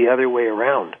should be the other way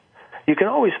around. You can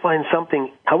always find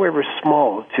something, however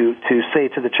small, to say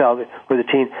to the child or the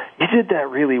teen, you did that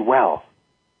really well.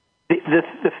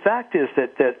 The fact is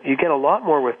that you get a lot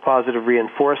more with positive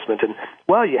reinforcement, and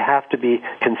while you have to be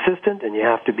consistent and you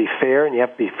have to be fair and you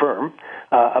have to be firm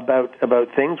about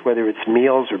things, whether it's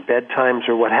meals or bedtimes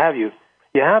or what have you,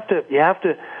 you have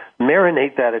to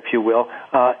marinate that, if you will,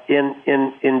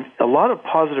 in a lot of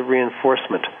positive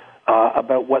reinforcement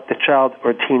about what the child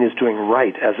or teen is doing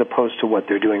right as opposed to what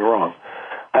they're doing wrong.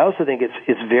 I also think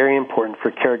it's very important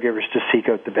for caregivers to seek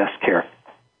out the best care.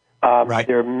 Right.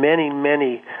 There are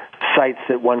many sites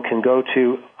that one can go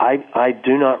to. I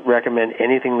do not recommend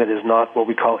anything that is not what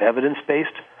we call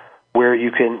evidence-based, where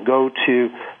you can go to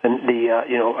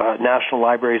the National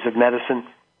Libraries of Medicine.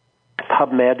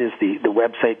 PubMed is the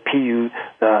website,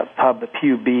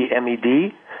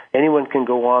 PubMed. Anyone can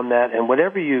go on that, and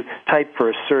whatever you type for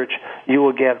a search, you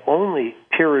will get only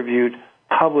peer-reviewed,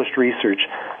 published research.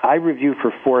 I review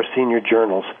for 4 senior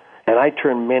journals, and I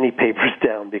turn many papers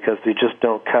down because they just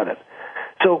don't cut it.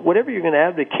 So whatever you're going to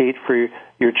advocate for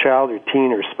your child or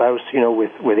teen or spouse,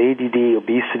 with ADD,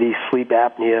 obesity, sleep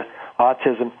apnea,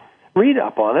 autism, read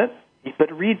up on it,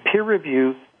 but read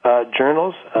peer-reviewed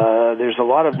journals. There's a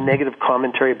lot of negative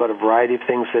commentary about a variety of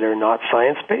things that are not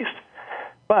science-based.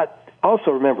 But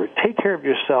also remember, take care of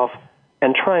yourself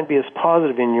and try and be as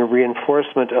positive in your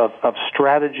reinforcement of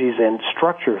strategies and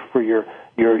structure for your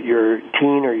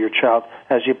teen or your child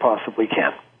as you possibly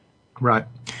can. Right.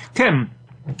 Kim,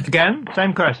 again,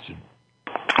 same question.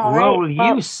 All role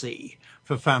right. You see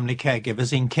for family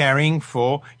caregivers in caring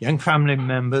for young family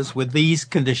members with these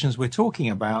conditions we're talking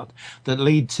about that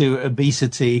lead to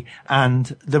obesity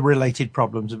and the related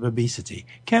problems of obesity.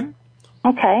 Kim?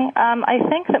 Okay. I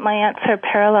think that my answer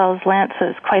parallels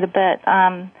Lance's quite a bit.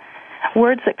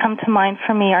 Words that come to mind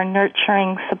for me are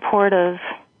nurturing, supportive,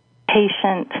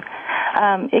 patient.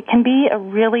 It can be a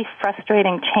really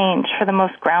frustrating change for the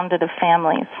most grounded of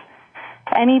families.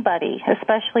 Anybody,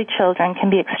 especially children, can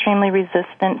be extremely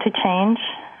resistant to change.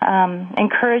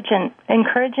 Encouraging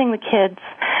the kids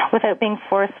without being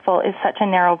forceful is such a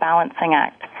narrow balancing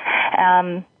act.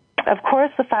 Of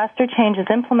course, the faster change is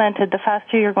implemented, the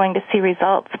faster you're going to see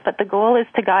results, but the goal is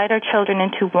to guide our children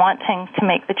into wanting to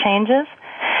make the changes,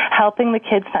 helping the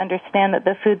kids to understand that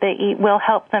the food they eat will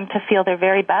help them to feel their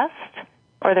very best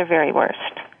or their very worst.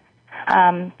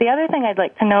 The other thing I'd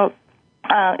like to note,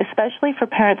 especially for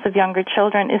parents of younger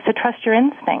children, is to trust your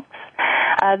instincts.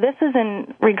 This is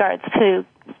in regards to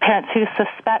parents who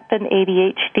suspect an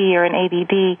ADHD or an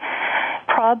ADD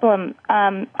problem.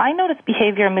 I notice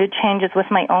behavior and mood changes with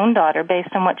my own daughter based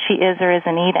on what she is or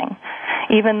isn't eating,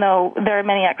 even though there are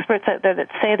many experts out there that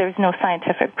say there's no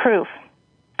scientific proof.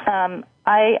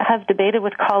 I have debated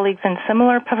with colleagues in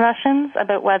similar professions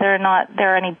about whether or not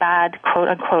there are any bad,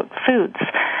 quote-unquote, foods.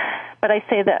 But I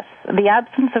say this, the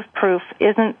absence of proof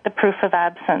isn't the proof of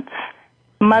absence.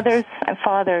 Mothers and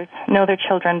fathers know their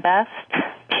children best,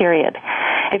 period.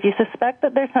 If you suspect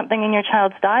that there's something in your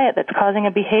child's diet that's causing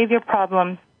a behavior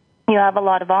problem, you have a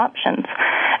lot of options.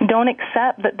 Don't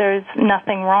accept that there's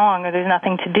nothing wrong or there's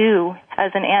nothing to do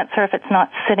as an answer if it's not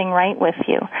sitting right with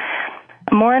you.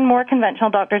 More and more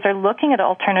conventional doctors are looking at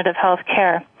alternative health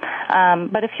care.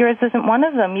 But if yours isn't one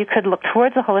of them, you could look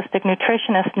towards a holistic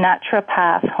nutritionist,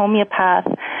 naturopath, homeopath.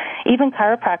 Even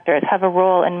chiropractors have a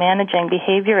role in managing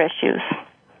behavior issues.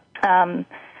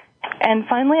 And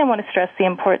finally, I want to stress the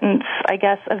importance, I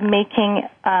guess, of making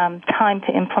time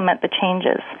to implement the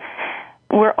changes.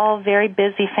 We're all very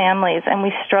busy families, and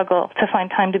we struggle to find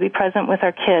time to be present with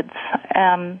our kids.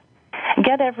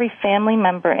 Get every family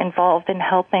member involved in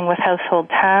helping with household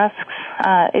tasks.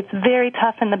 It's very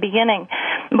tough in the beginning,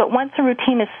 but once a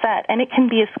routine is set, and it can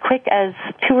be as quick as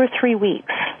 2 or 3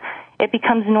 weeks, it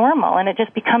becomes normal, and it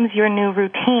just becomes your new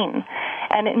routine,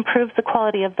 and it improves the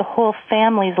quality of the whole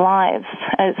family's lives.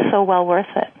 It's so well worth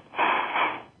it.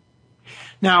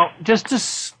 Now, just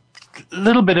a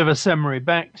little bit of a summary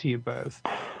back to you both,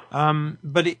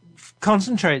 but it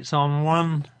concentrates on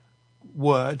one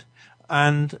word,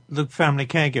 and the family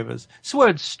caregivers. It's the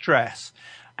word stress.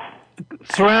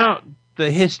 Throughout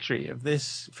the history of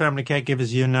this Family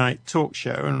Caregivers Unite talk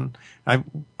show, and I've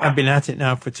been at it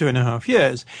now for 2.5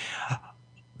 years,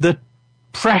 the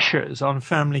pressures on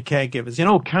family caregivers in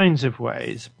all kinds of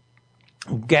ways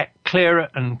get clearer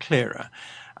and clearer.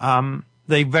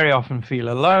 They very often feel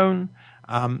alone.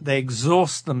 They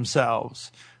exhaust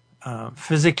themselves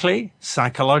physically,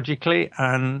 psychologically,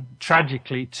 and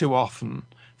tragically too often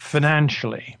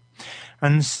financially.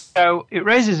 And so it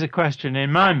raises a question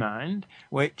in my mind,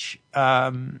 which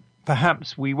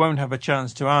perhaps we won't have a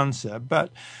chance to answer,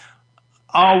 but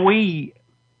are we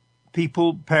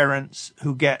people, parents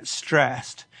who get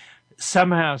stressed,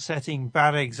 somehow setting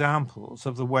bad examples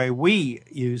of the way we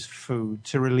use food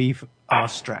to relieve our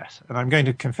stress? And I'm going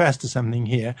to confess to something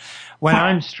here. When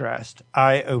I'm stressed,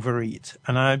 I overeat,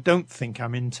 and I don't think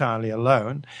I'm entirely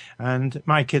alone, and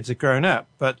my kids are grown up,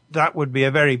 but that would be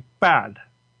a very bad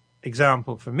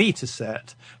example for me to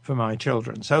set for my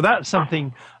children. So that's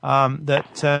something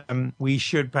that we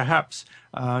should perhaps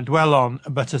dwell on,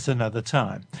 but at another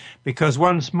time. Because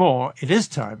once more, it is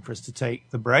time for us to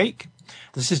take the break.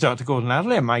 This is Dr. Gordon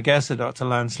Atherley, and my guests are Dr.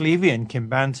 Lance Levy and Kim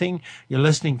Banting. You're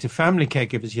listening to Family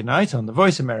Caregivers Unite on the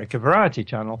Voice America Variety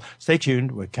Channel. Stay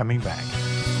tuned. We're coming back.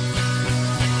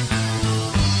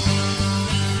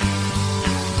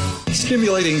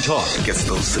 Stimulating talk gets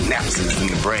those synapses in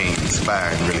the brain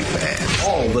firing really fast.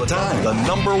 All the time. The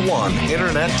 #1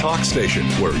 internet talk station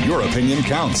where your opinion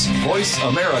counts.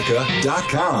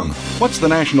 VoiceAmerica.com. What's the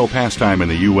national pastime in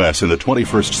the U.S. in the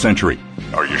 21st century?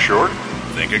 Are you sure?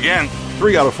 Think again.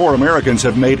 3 out of 4 Americans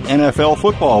have made NFL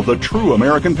football the true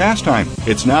American pastime.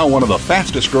 It's now one of the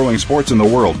fastest growing sports in the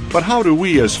world. But how do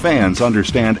we as fans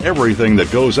understand everything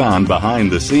that goes on behind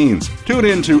the scenes? Tune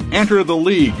in to Enter the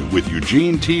League with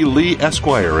Eugene T. Lee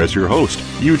Esquire as your host.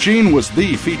 Eugene was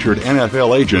the featured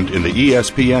NFL agent in the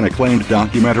ESPN acclaimed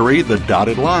documentary The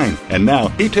Dotted Line. And now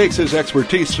he takes his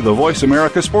expertise to the Voice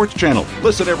America Sports Channel.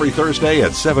 Listen every Thursday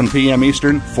at 7 p.m.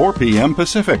 Eastern, 4 p.m.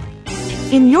 Pacific.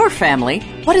 In your family,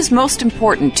 what is most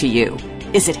important to you?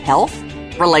 Is it health?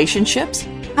 Relationships?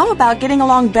 How about getting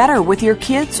along better with your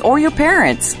kids or your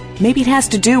parents? Maybe it has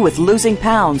to do with losing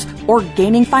pounds or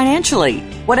gaining financially.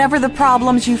 Whatever the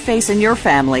problems you face in your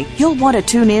family, you'll want to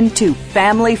tune in to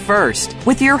Family First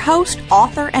with your host,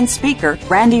 author, and speaker,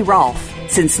 Randy Rolfe.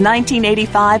 Since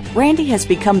 1985, Randy has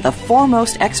become the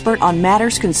foremost expert on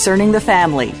matters concerning the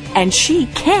family, and she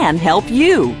can help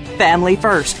you. Family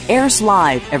First airs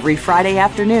live every Friday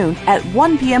afternoon at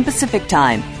 1 p.m. Pacific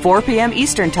Time, 4 p.m.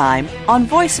 Eastern Time on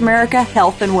Voice America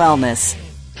Health and Wellness.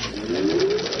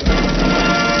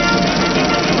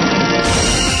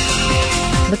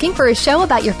 Looking for a show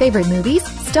about your favorite movies,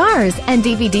 stars, and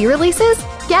DVD releases?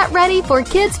 Get ready for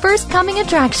Kids First Coming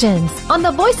Attractions on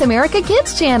the Voice America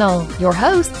Kids channel. Your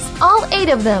hosts, all 8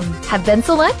 of them, have been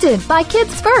selected by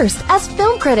Kids First as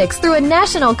film critics through a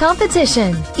national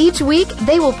competition. Each week,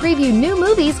 they will preview new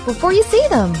movies before you see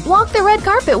them, walk the red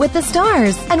carpet with the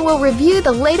stars, and will review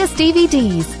the latest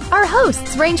DVDs. Our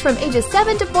hosts range from ages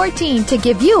 7 to 14 to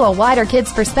give you a wider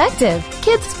kids' perspective.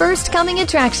 Kids First Coming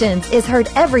Attractions is heard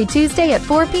every Tuesday at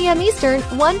 4 p.m. Eastern,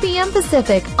 1 p.m.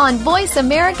 Pacific on Voice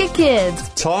America Kids.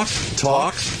 Talk,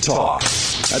 talk, talk.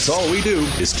 That's all we do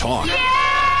is talk.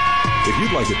 Yeah! If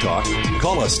you'd like to talk,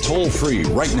 call us toll-free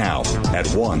right now at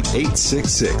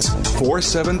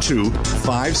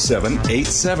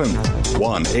 1-866-472-5787.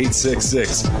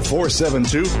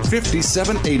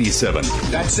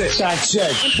 1-866-472-5787. That's it.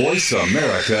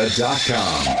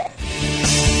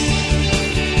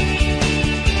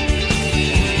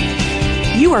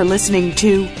 VoiceAmerica.com. You are listening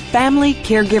to Family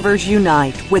Caregivers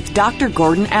Unite with Dr.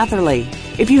 Gordon Atherley.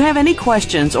 If you have any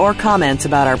questions or comments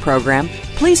about our program,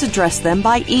 please address them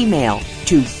by email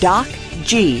to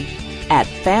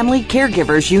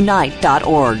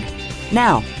docg@familycaregiversunite.org.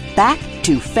 Now, back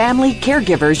to Family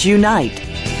Caregivers Unite.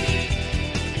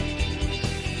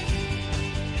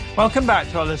 Welcome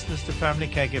back to our listeners to Family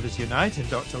Caregivers Unite and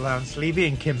Dr. Lance Levy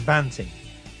and Kim Banting.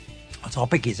 Our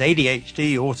topic is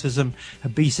ADHD, autism,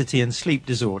 obesity, and sleep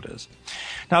disorders.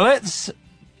 Now, let's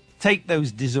take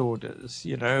those disorders,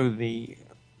 the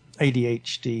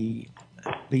ADHD,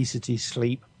 obesity,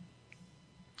 sleep,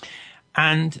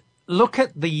 and look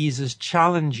at these as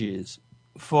challenges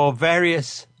for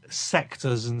various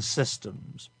sectors and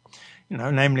systems,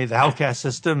 namely the healthcare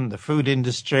system, the food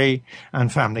industry,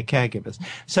 and family caregivers.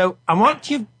 So I want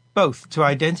you both to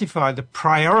identify the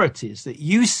priorities that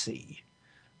you see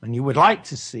and you would like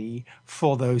to see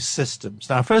for those systems.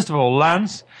 Now, first of all,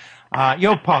 Lance,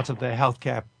 you're part of the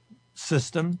healthcare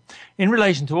system. In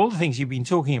relation to all the things you've been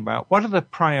talking about, what are the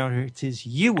priorities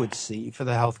you would see for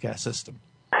the healthcare system?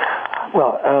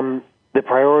 Well, the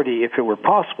priority, if it were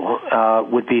possible,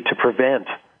 would be to prevent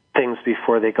things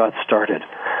before they got started.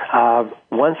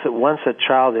 Once a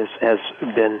child has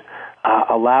been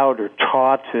allowed or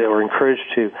taught or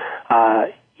encouraged to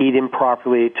eat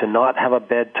improperly, to not have a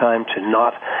bedtime, to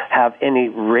not have any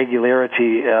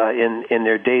regularity in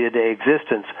their day-to-day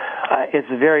existence, it's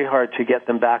very hard to get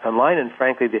them back online. And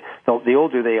frankly, the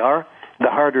older they are, the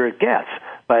harder it gets.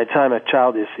 By the time a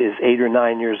child is 8 or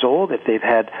 9 years old, if they've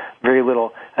had very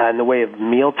little in the way of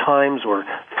meal times or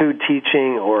food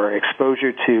teaching or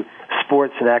exposure to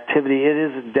sports and activity, it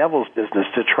is a devil's business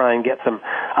to try and get them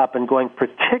up and going,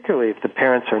 particularly if the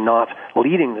parents are not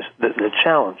leading the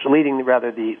challenge, leading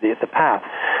rather the path.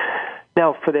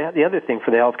 Now, for the other thing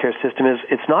for the healthcare system is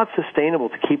it's not sustainable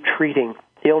to keep treating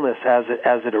illness as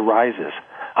it arises.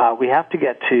 We have to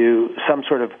get to some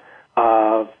sort of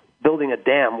building a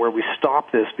dam where we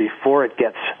stop this before it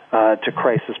gets to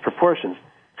crisis proportions.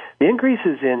 The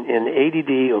increases in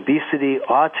ADD, obesity,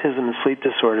 autism, and sleep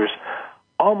disorders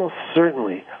almost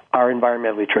certainly are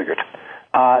environmentally triggered.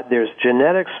 There's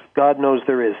genetics. God knows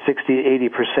there is.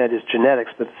 60-80% is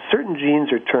genetics, but certain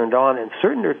genes are turned on and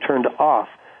certain are turned off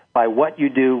by what you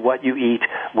do, what you eat,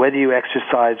 whether you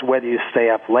exercise, whether you stay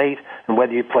up late, and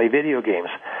whether you play video games.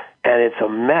 And it's a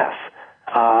mess.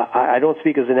 I don't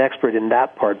speak as an expert in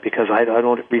that part because I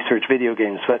don't research video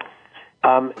games, but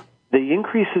the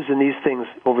increases in these things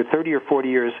over 30 or 40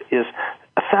 years is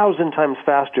 1,000 times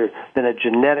faster than a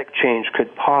genetic change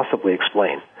could possibly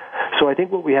explain. So I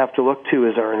think what we have to look to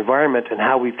is our environment and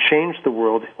how we've changed the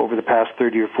world over the past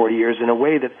 30 or 40 years in a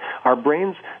way that our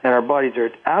brains and our bodies are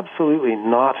absolutely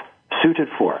not suited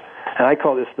for. And I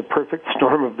call this the perfect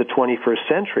storm of the 21st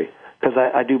century because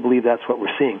I do believe that's what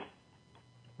we're seeing.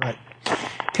 Right.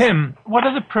 Kim, what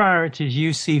are the priorities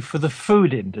you see for the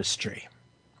food industry?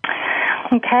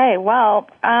 Okay, well,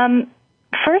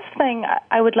 first thing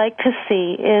I would like to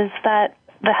see is that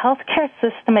the healthcare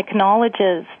system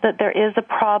acknowledges that there is a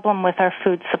problem with our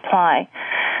food supply.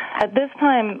 At this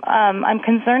time, I'm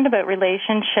concerned about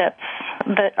relationships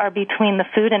that are between the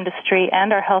food industry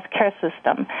and our healthcare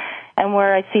system, and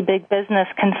where I see big business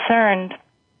concerned,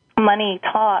 money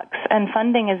talks, and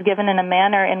funding is given in a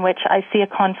manner in which I see a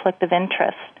conflict of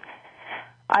interest.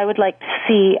 I would like to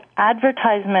see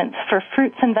advertisements for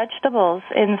fruits and vegetables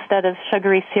instead of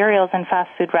sugary cereals in fast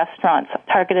food restaurants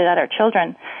targeted at our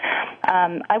children.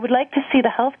 I would like to see the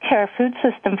healthcare food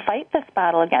system fight this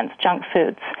battle against junk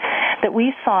foods that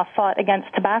we saw fought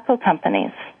against tobacco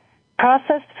companies.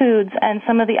 Processed foods and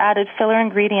some of the added filler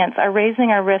ingredients are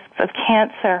raising our risks of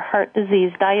cancer, heart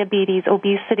disease, diabetes,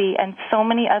 obesity, and so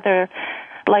many other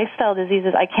lifestyle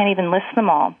diseases. I can't even list them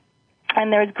all.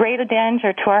 And there is greater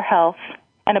danger to our health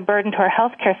and a burden to our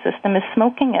healthcare system as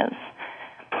smoking is.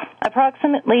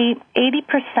 Approximately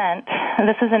 80%,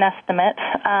 this is an estimate,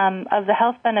 of the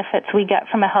health benefits we get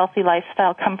from a healthy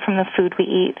lifestyle come from the food we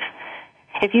eat.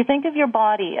 If you think of your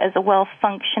body as a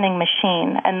well-functioning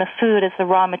machine and the food as the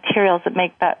raw materials that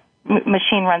make that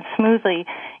machine run smoothly,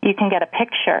 you can get a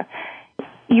picture.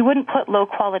 You wouldn't put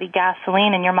low-quality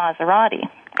gasoline in your Maserati,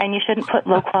 and you shouldn't put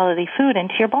low-quality food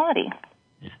into your body.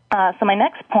 So my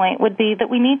next point would be that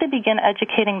we need to begin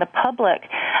educating the public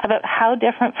about how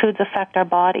different foods affect our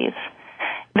bodies.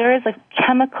 there is a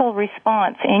chemical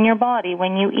response in your body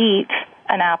when you eat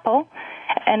an apple,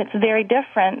 and it's very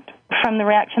different from the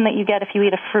reaction that you get if you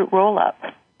eat a fruit roll-up.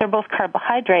 They're both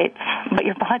carbohydrates, but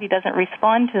your body doesn't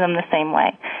respond to them the same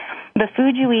way. The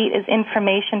food you eat is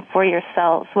information for your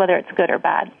cells, whether it's good or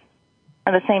bad.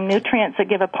 And the same nutrients that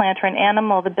give a plant or an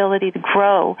animal the ability to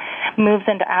grow moves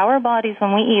into our bodies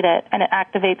when we eat it, and it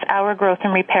activates our growth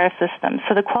and repair systems.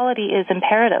 So the quality is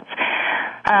imperative.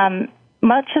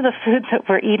 Much of the food that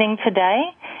we're eating today,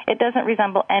 it doesn't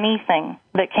resemble anything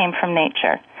that came from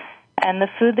nature. And the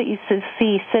food that you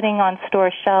see sitting on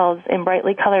store shelves in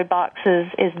brightly colored boxes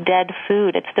is dead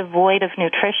food. It's devoid of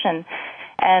nutrition.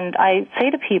 And I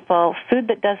say to people, food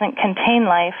that doesn't contain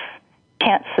life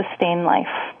can't sustain life.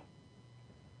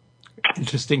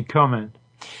 Interesting comment.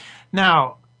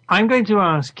 Now, I'm going to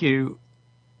ask you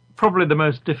probably the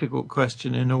most difficult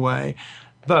question in a way.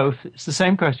 It's the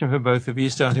same question for both of you,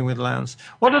 starting with Lance.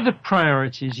 What are the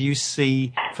priorities you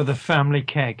see for the family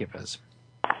caregivers?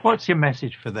 What's your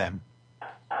message for them?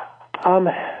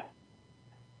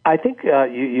 I think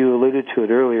you alluded to it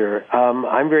earlier.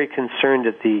 I'm very concerned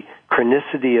at the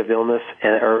chronicity of illness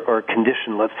or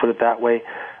condition, let's put it that way.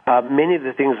 Many of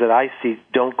the things that I see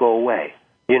don't go away.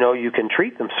 You know, you can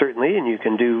treat them, certainly, and you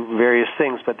can do various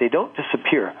things, but they don't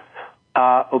disappear.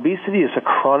 Obesity is a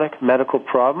chronic medical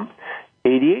problem.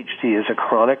 ADHD is a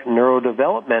chronic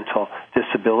neurodevelopmental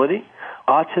disability.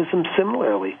 Autism,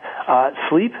 similarly.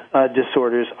 Sleep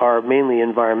disorders are mainly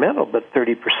environmental, but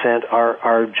 30%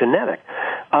 are genetic.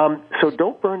 So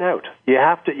don't burn out. You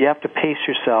have to pace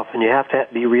yourself, and you have to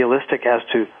be realistic as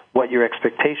to what your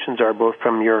expectations are, both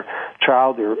from your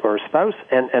child or spouse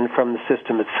and from the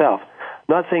system itself.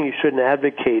 Not saying you shouldn't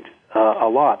advocate a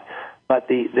lot, but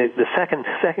the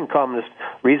second commonest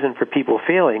reason for people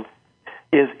failing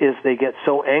is they get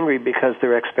so angry because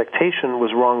their expectation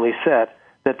was wrongly set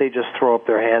that they just throw up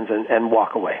their hands and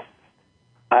walk away.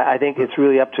 I think it's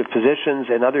really up to physicians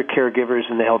and other caregivers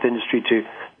in the health industry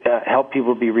to help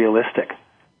people be realistic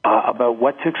about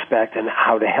what to expect and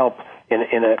how to help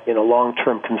in a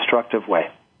long-term constructive way.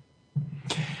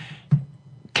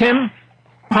 Kim,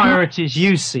 priorities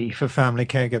you see for family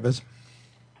caregivers?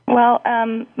 Well,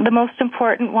 the most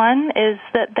important one is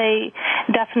that they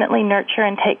definitely nurture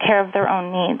and take care of their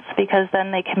own needs, because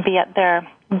then they can be at their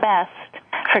best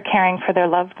for caring for their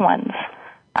loved ones.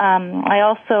 I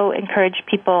also encourage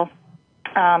people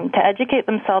to educate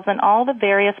themselves on all the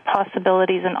various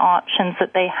possibilities and options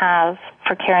that they have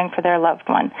for caring for their loved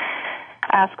one.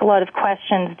 Ask a lot of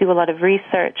questions, do a lot of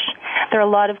research. There are a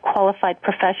lot of qualified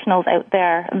professionals out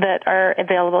there that are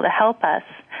available to help us.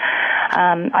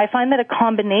 I find that a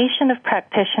combination of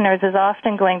practitioners is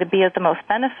often going to be of the most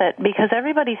benefit, because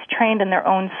everybody's trained in their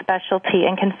own specialty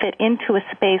and can fit into a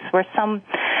space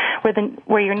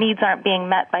where your needs aren't being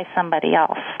met by somebody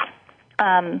else.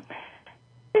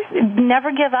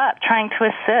 Never give up trying to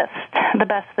assist the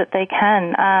best that they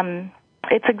can.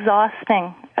 It's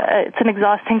exhausting. It's an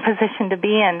exhausting position to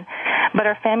be in, but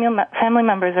our family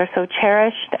members are so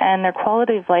cherished, and their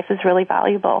quality of life is really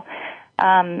valuable.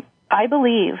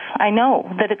 I know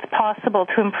that it's possible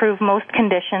to improve most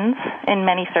conditions in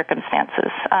many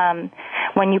circumstances.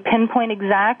 When you pinpoint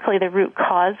exactly the root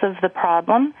cause of the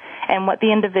problem and what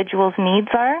the individual's needs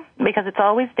are, because it's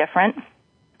always different,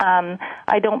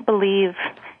 I don't believe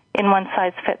in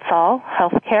one-size-fits-all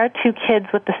healthcare. Two kids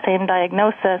with the same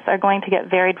diagnosis are going to get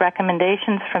varied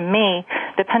recommendations from me,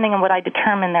 depending on what I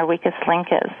determine their weakest link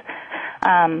is.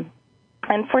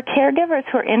 And for caregivers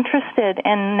who are interested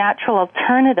in natural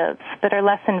alternatives that are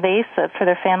less invasive for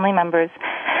their family members,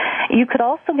 you could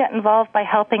also get involved by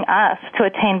helping us to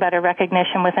attain better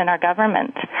recognition within our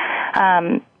government.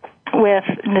 With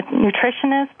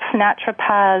nutritionists,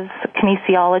 naturopaths,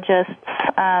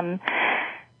 kinesiologists,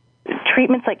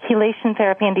 treatments like chelation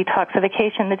therapy and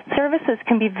detoxification, the services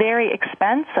can be very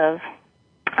expensive.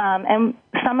 And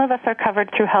some of us are covered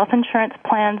through health insurance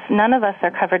plans. None of us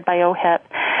are covered by OHIP.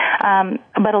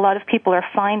 But a lot of people are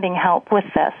finding help with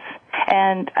this.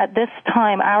 And at this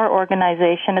time, our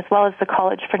organization, as well as the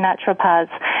College for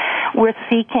Naturopaths, we're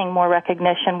seeking more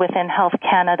recognition within Health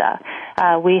Canada.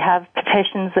 We have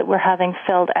petitions that we're having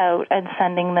filled out and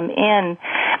sending them in,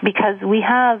 because we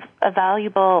have a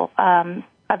valuable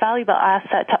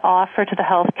asset to offer to the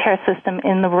healthcare system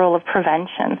in the role of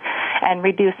prevention and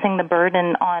reducing the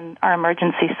burden on our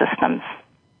emergency systems.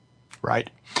 Right.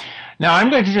 Now, I'm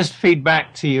going to just feed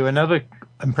back to you another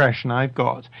impression I've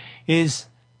got is,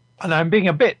 and I'm being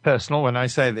a bit personal when I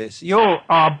say this, you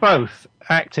are both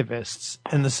activists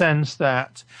in the sense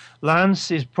that Lance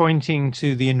is pointing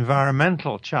to the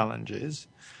environmental challenges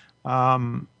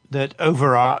that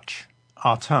overarch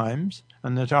our times,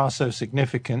 and that are so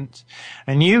significant.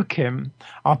 And you, Kim,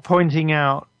 are pointing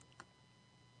out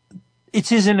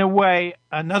it is in a way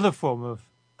another form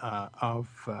of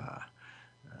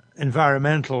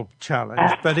environmental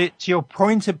challenge, but it's your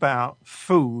point about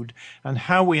food and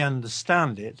how we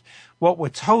understand it, what we're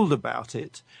told about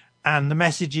it, and the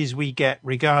messages we get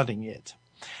regarding it.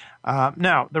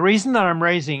 Now, the reason that I'm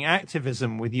raising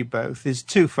activism with you both is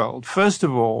twofold. First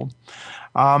of all,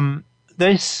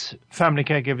 this Family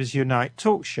Caregivers Unite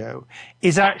talk show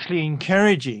is actually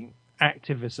encouraging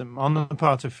activism on the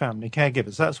part of family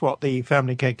caregivers. That's what the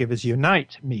Family Caregivers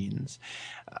Unite means.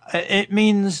 It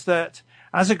means that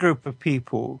as a group of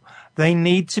people, they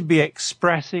need to be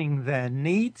expressing their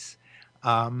needs.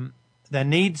 Their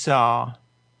needs are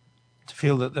to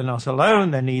feel that they're not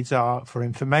alone. Their needs are for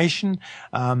information.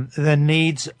 Their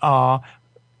needs are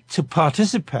to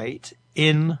participate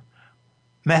in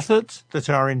methods that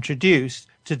are introduced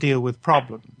to deal with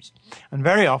problems. And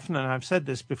very often, and I've said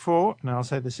this before, and I'll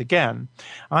say this again,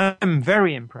 I am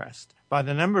very impressed by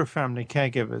the number of family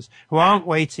caregivers who aren't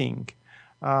waiting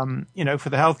for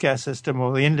the healthcare system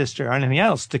or the industry or anything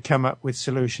else to come up with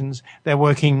solutions. They're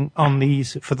working on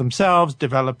these for themselves,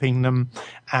 developing them,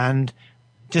 and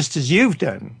just as you've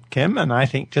done, Kim, and I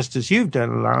think just as you've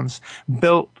done, Lance,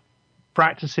 built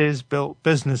practices, built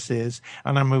businesses,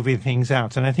 and are moving things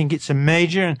out. And I think it's a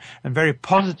major and very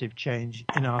positive change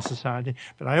in our society,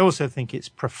 but I also think it's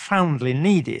profoundly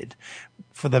needed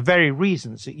for the very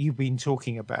reasons that you've been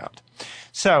talking about.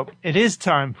 So it is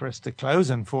time for us to close,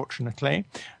 unfortunately.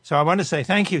 So I want to say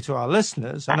thank you to our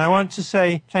listeners, and I want to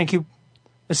say thank you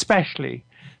especially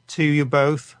to you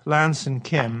both, Lance and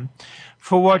Kim,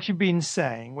 for what you've been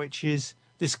saying, which is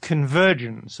this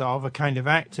convergence of a kind of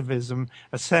activism,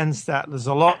 a sense that there's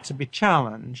a lot to be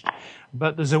challenged,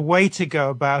 but there's a way to go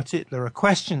about it, there are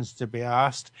questions to be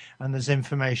asked, and there's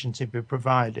information to be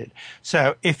provided.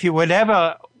 So if you would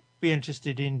ever be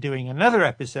interested in doing another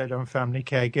episode on Family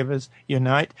Caregivers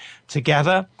Unite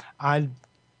together, I'd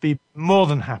be more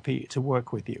than happy to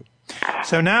work with you.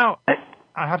 So now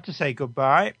I have to say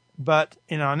goodbye. But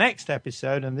in our next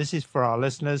episode, and this is for our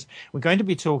listeners, we're going to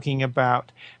be talking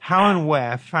about how and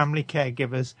where family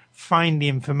caregivers find the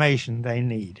information they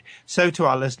need. So to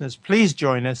our listeners, please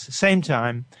join us, same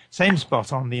time, same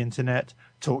spot on the internet.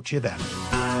 Talk to you then.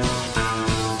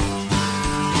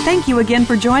 Thank you again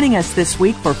for joining us this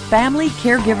week for Family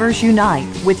Caregivers Unite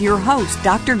with your host,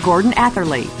 Dr. Gordon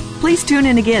Atherley. Please tune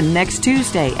in again next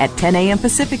Tuesday at 10 a.m.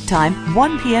 Pacific Time,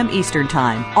 1 p.m. Eastern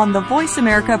Time on the Voice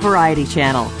America Variety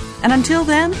Channel. And until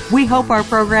then, we hope our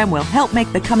program will help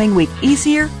make the coming week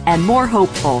easier and more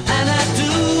hopeful. And I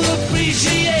do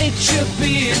appreciate you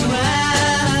being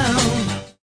right.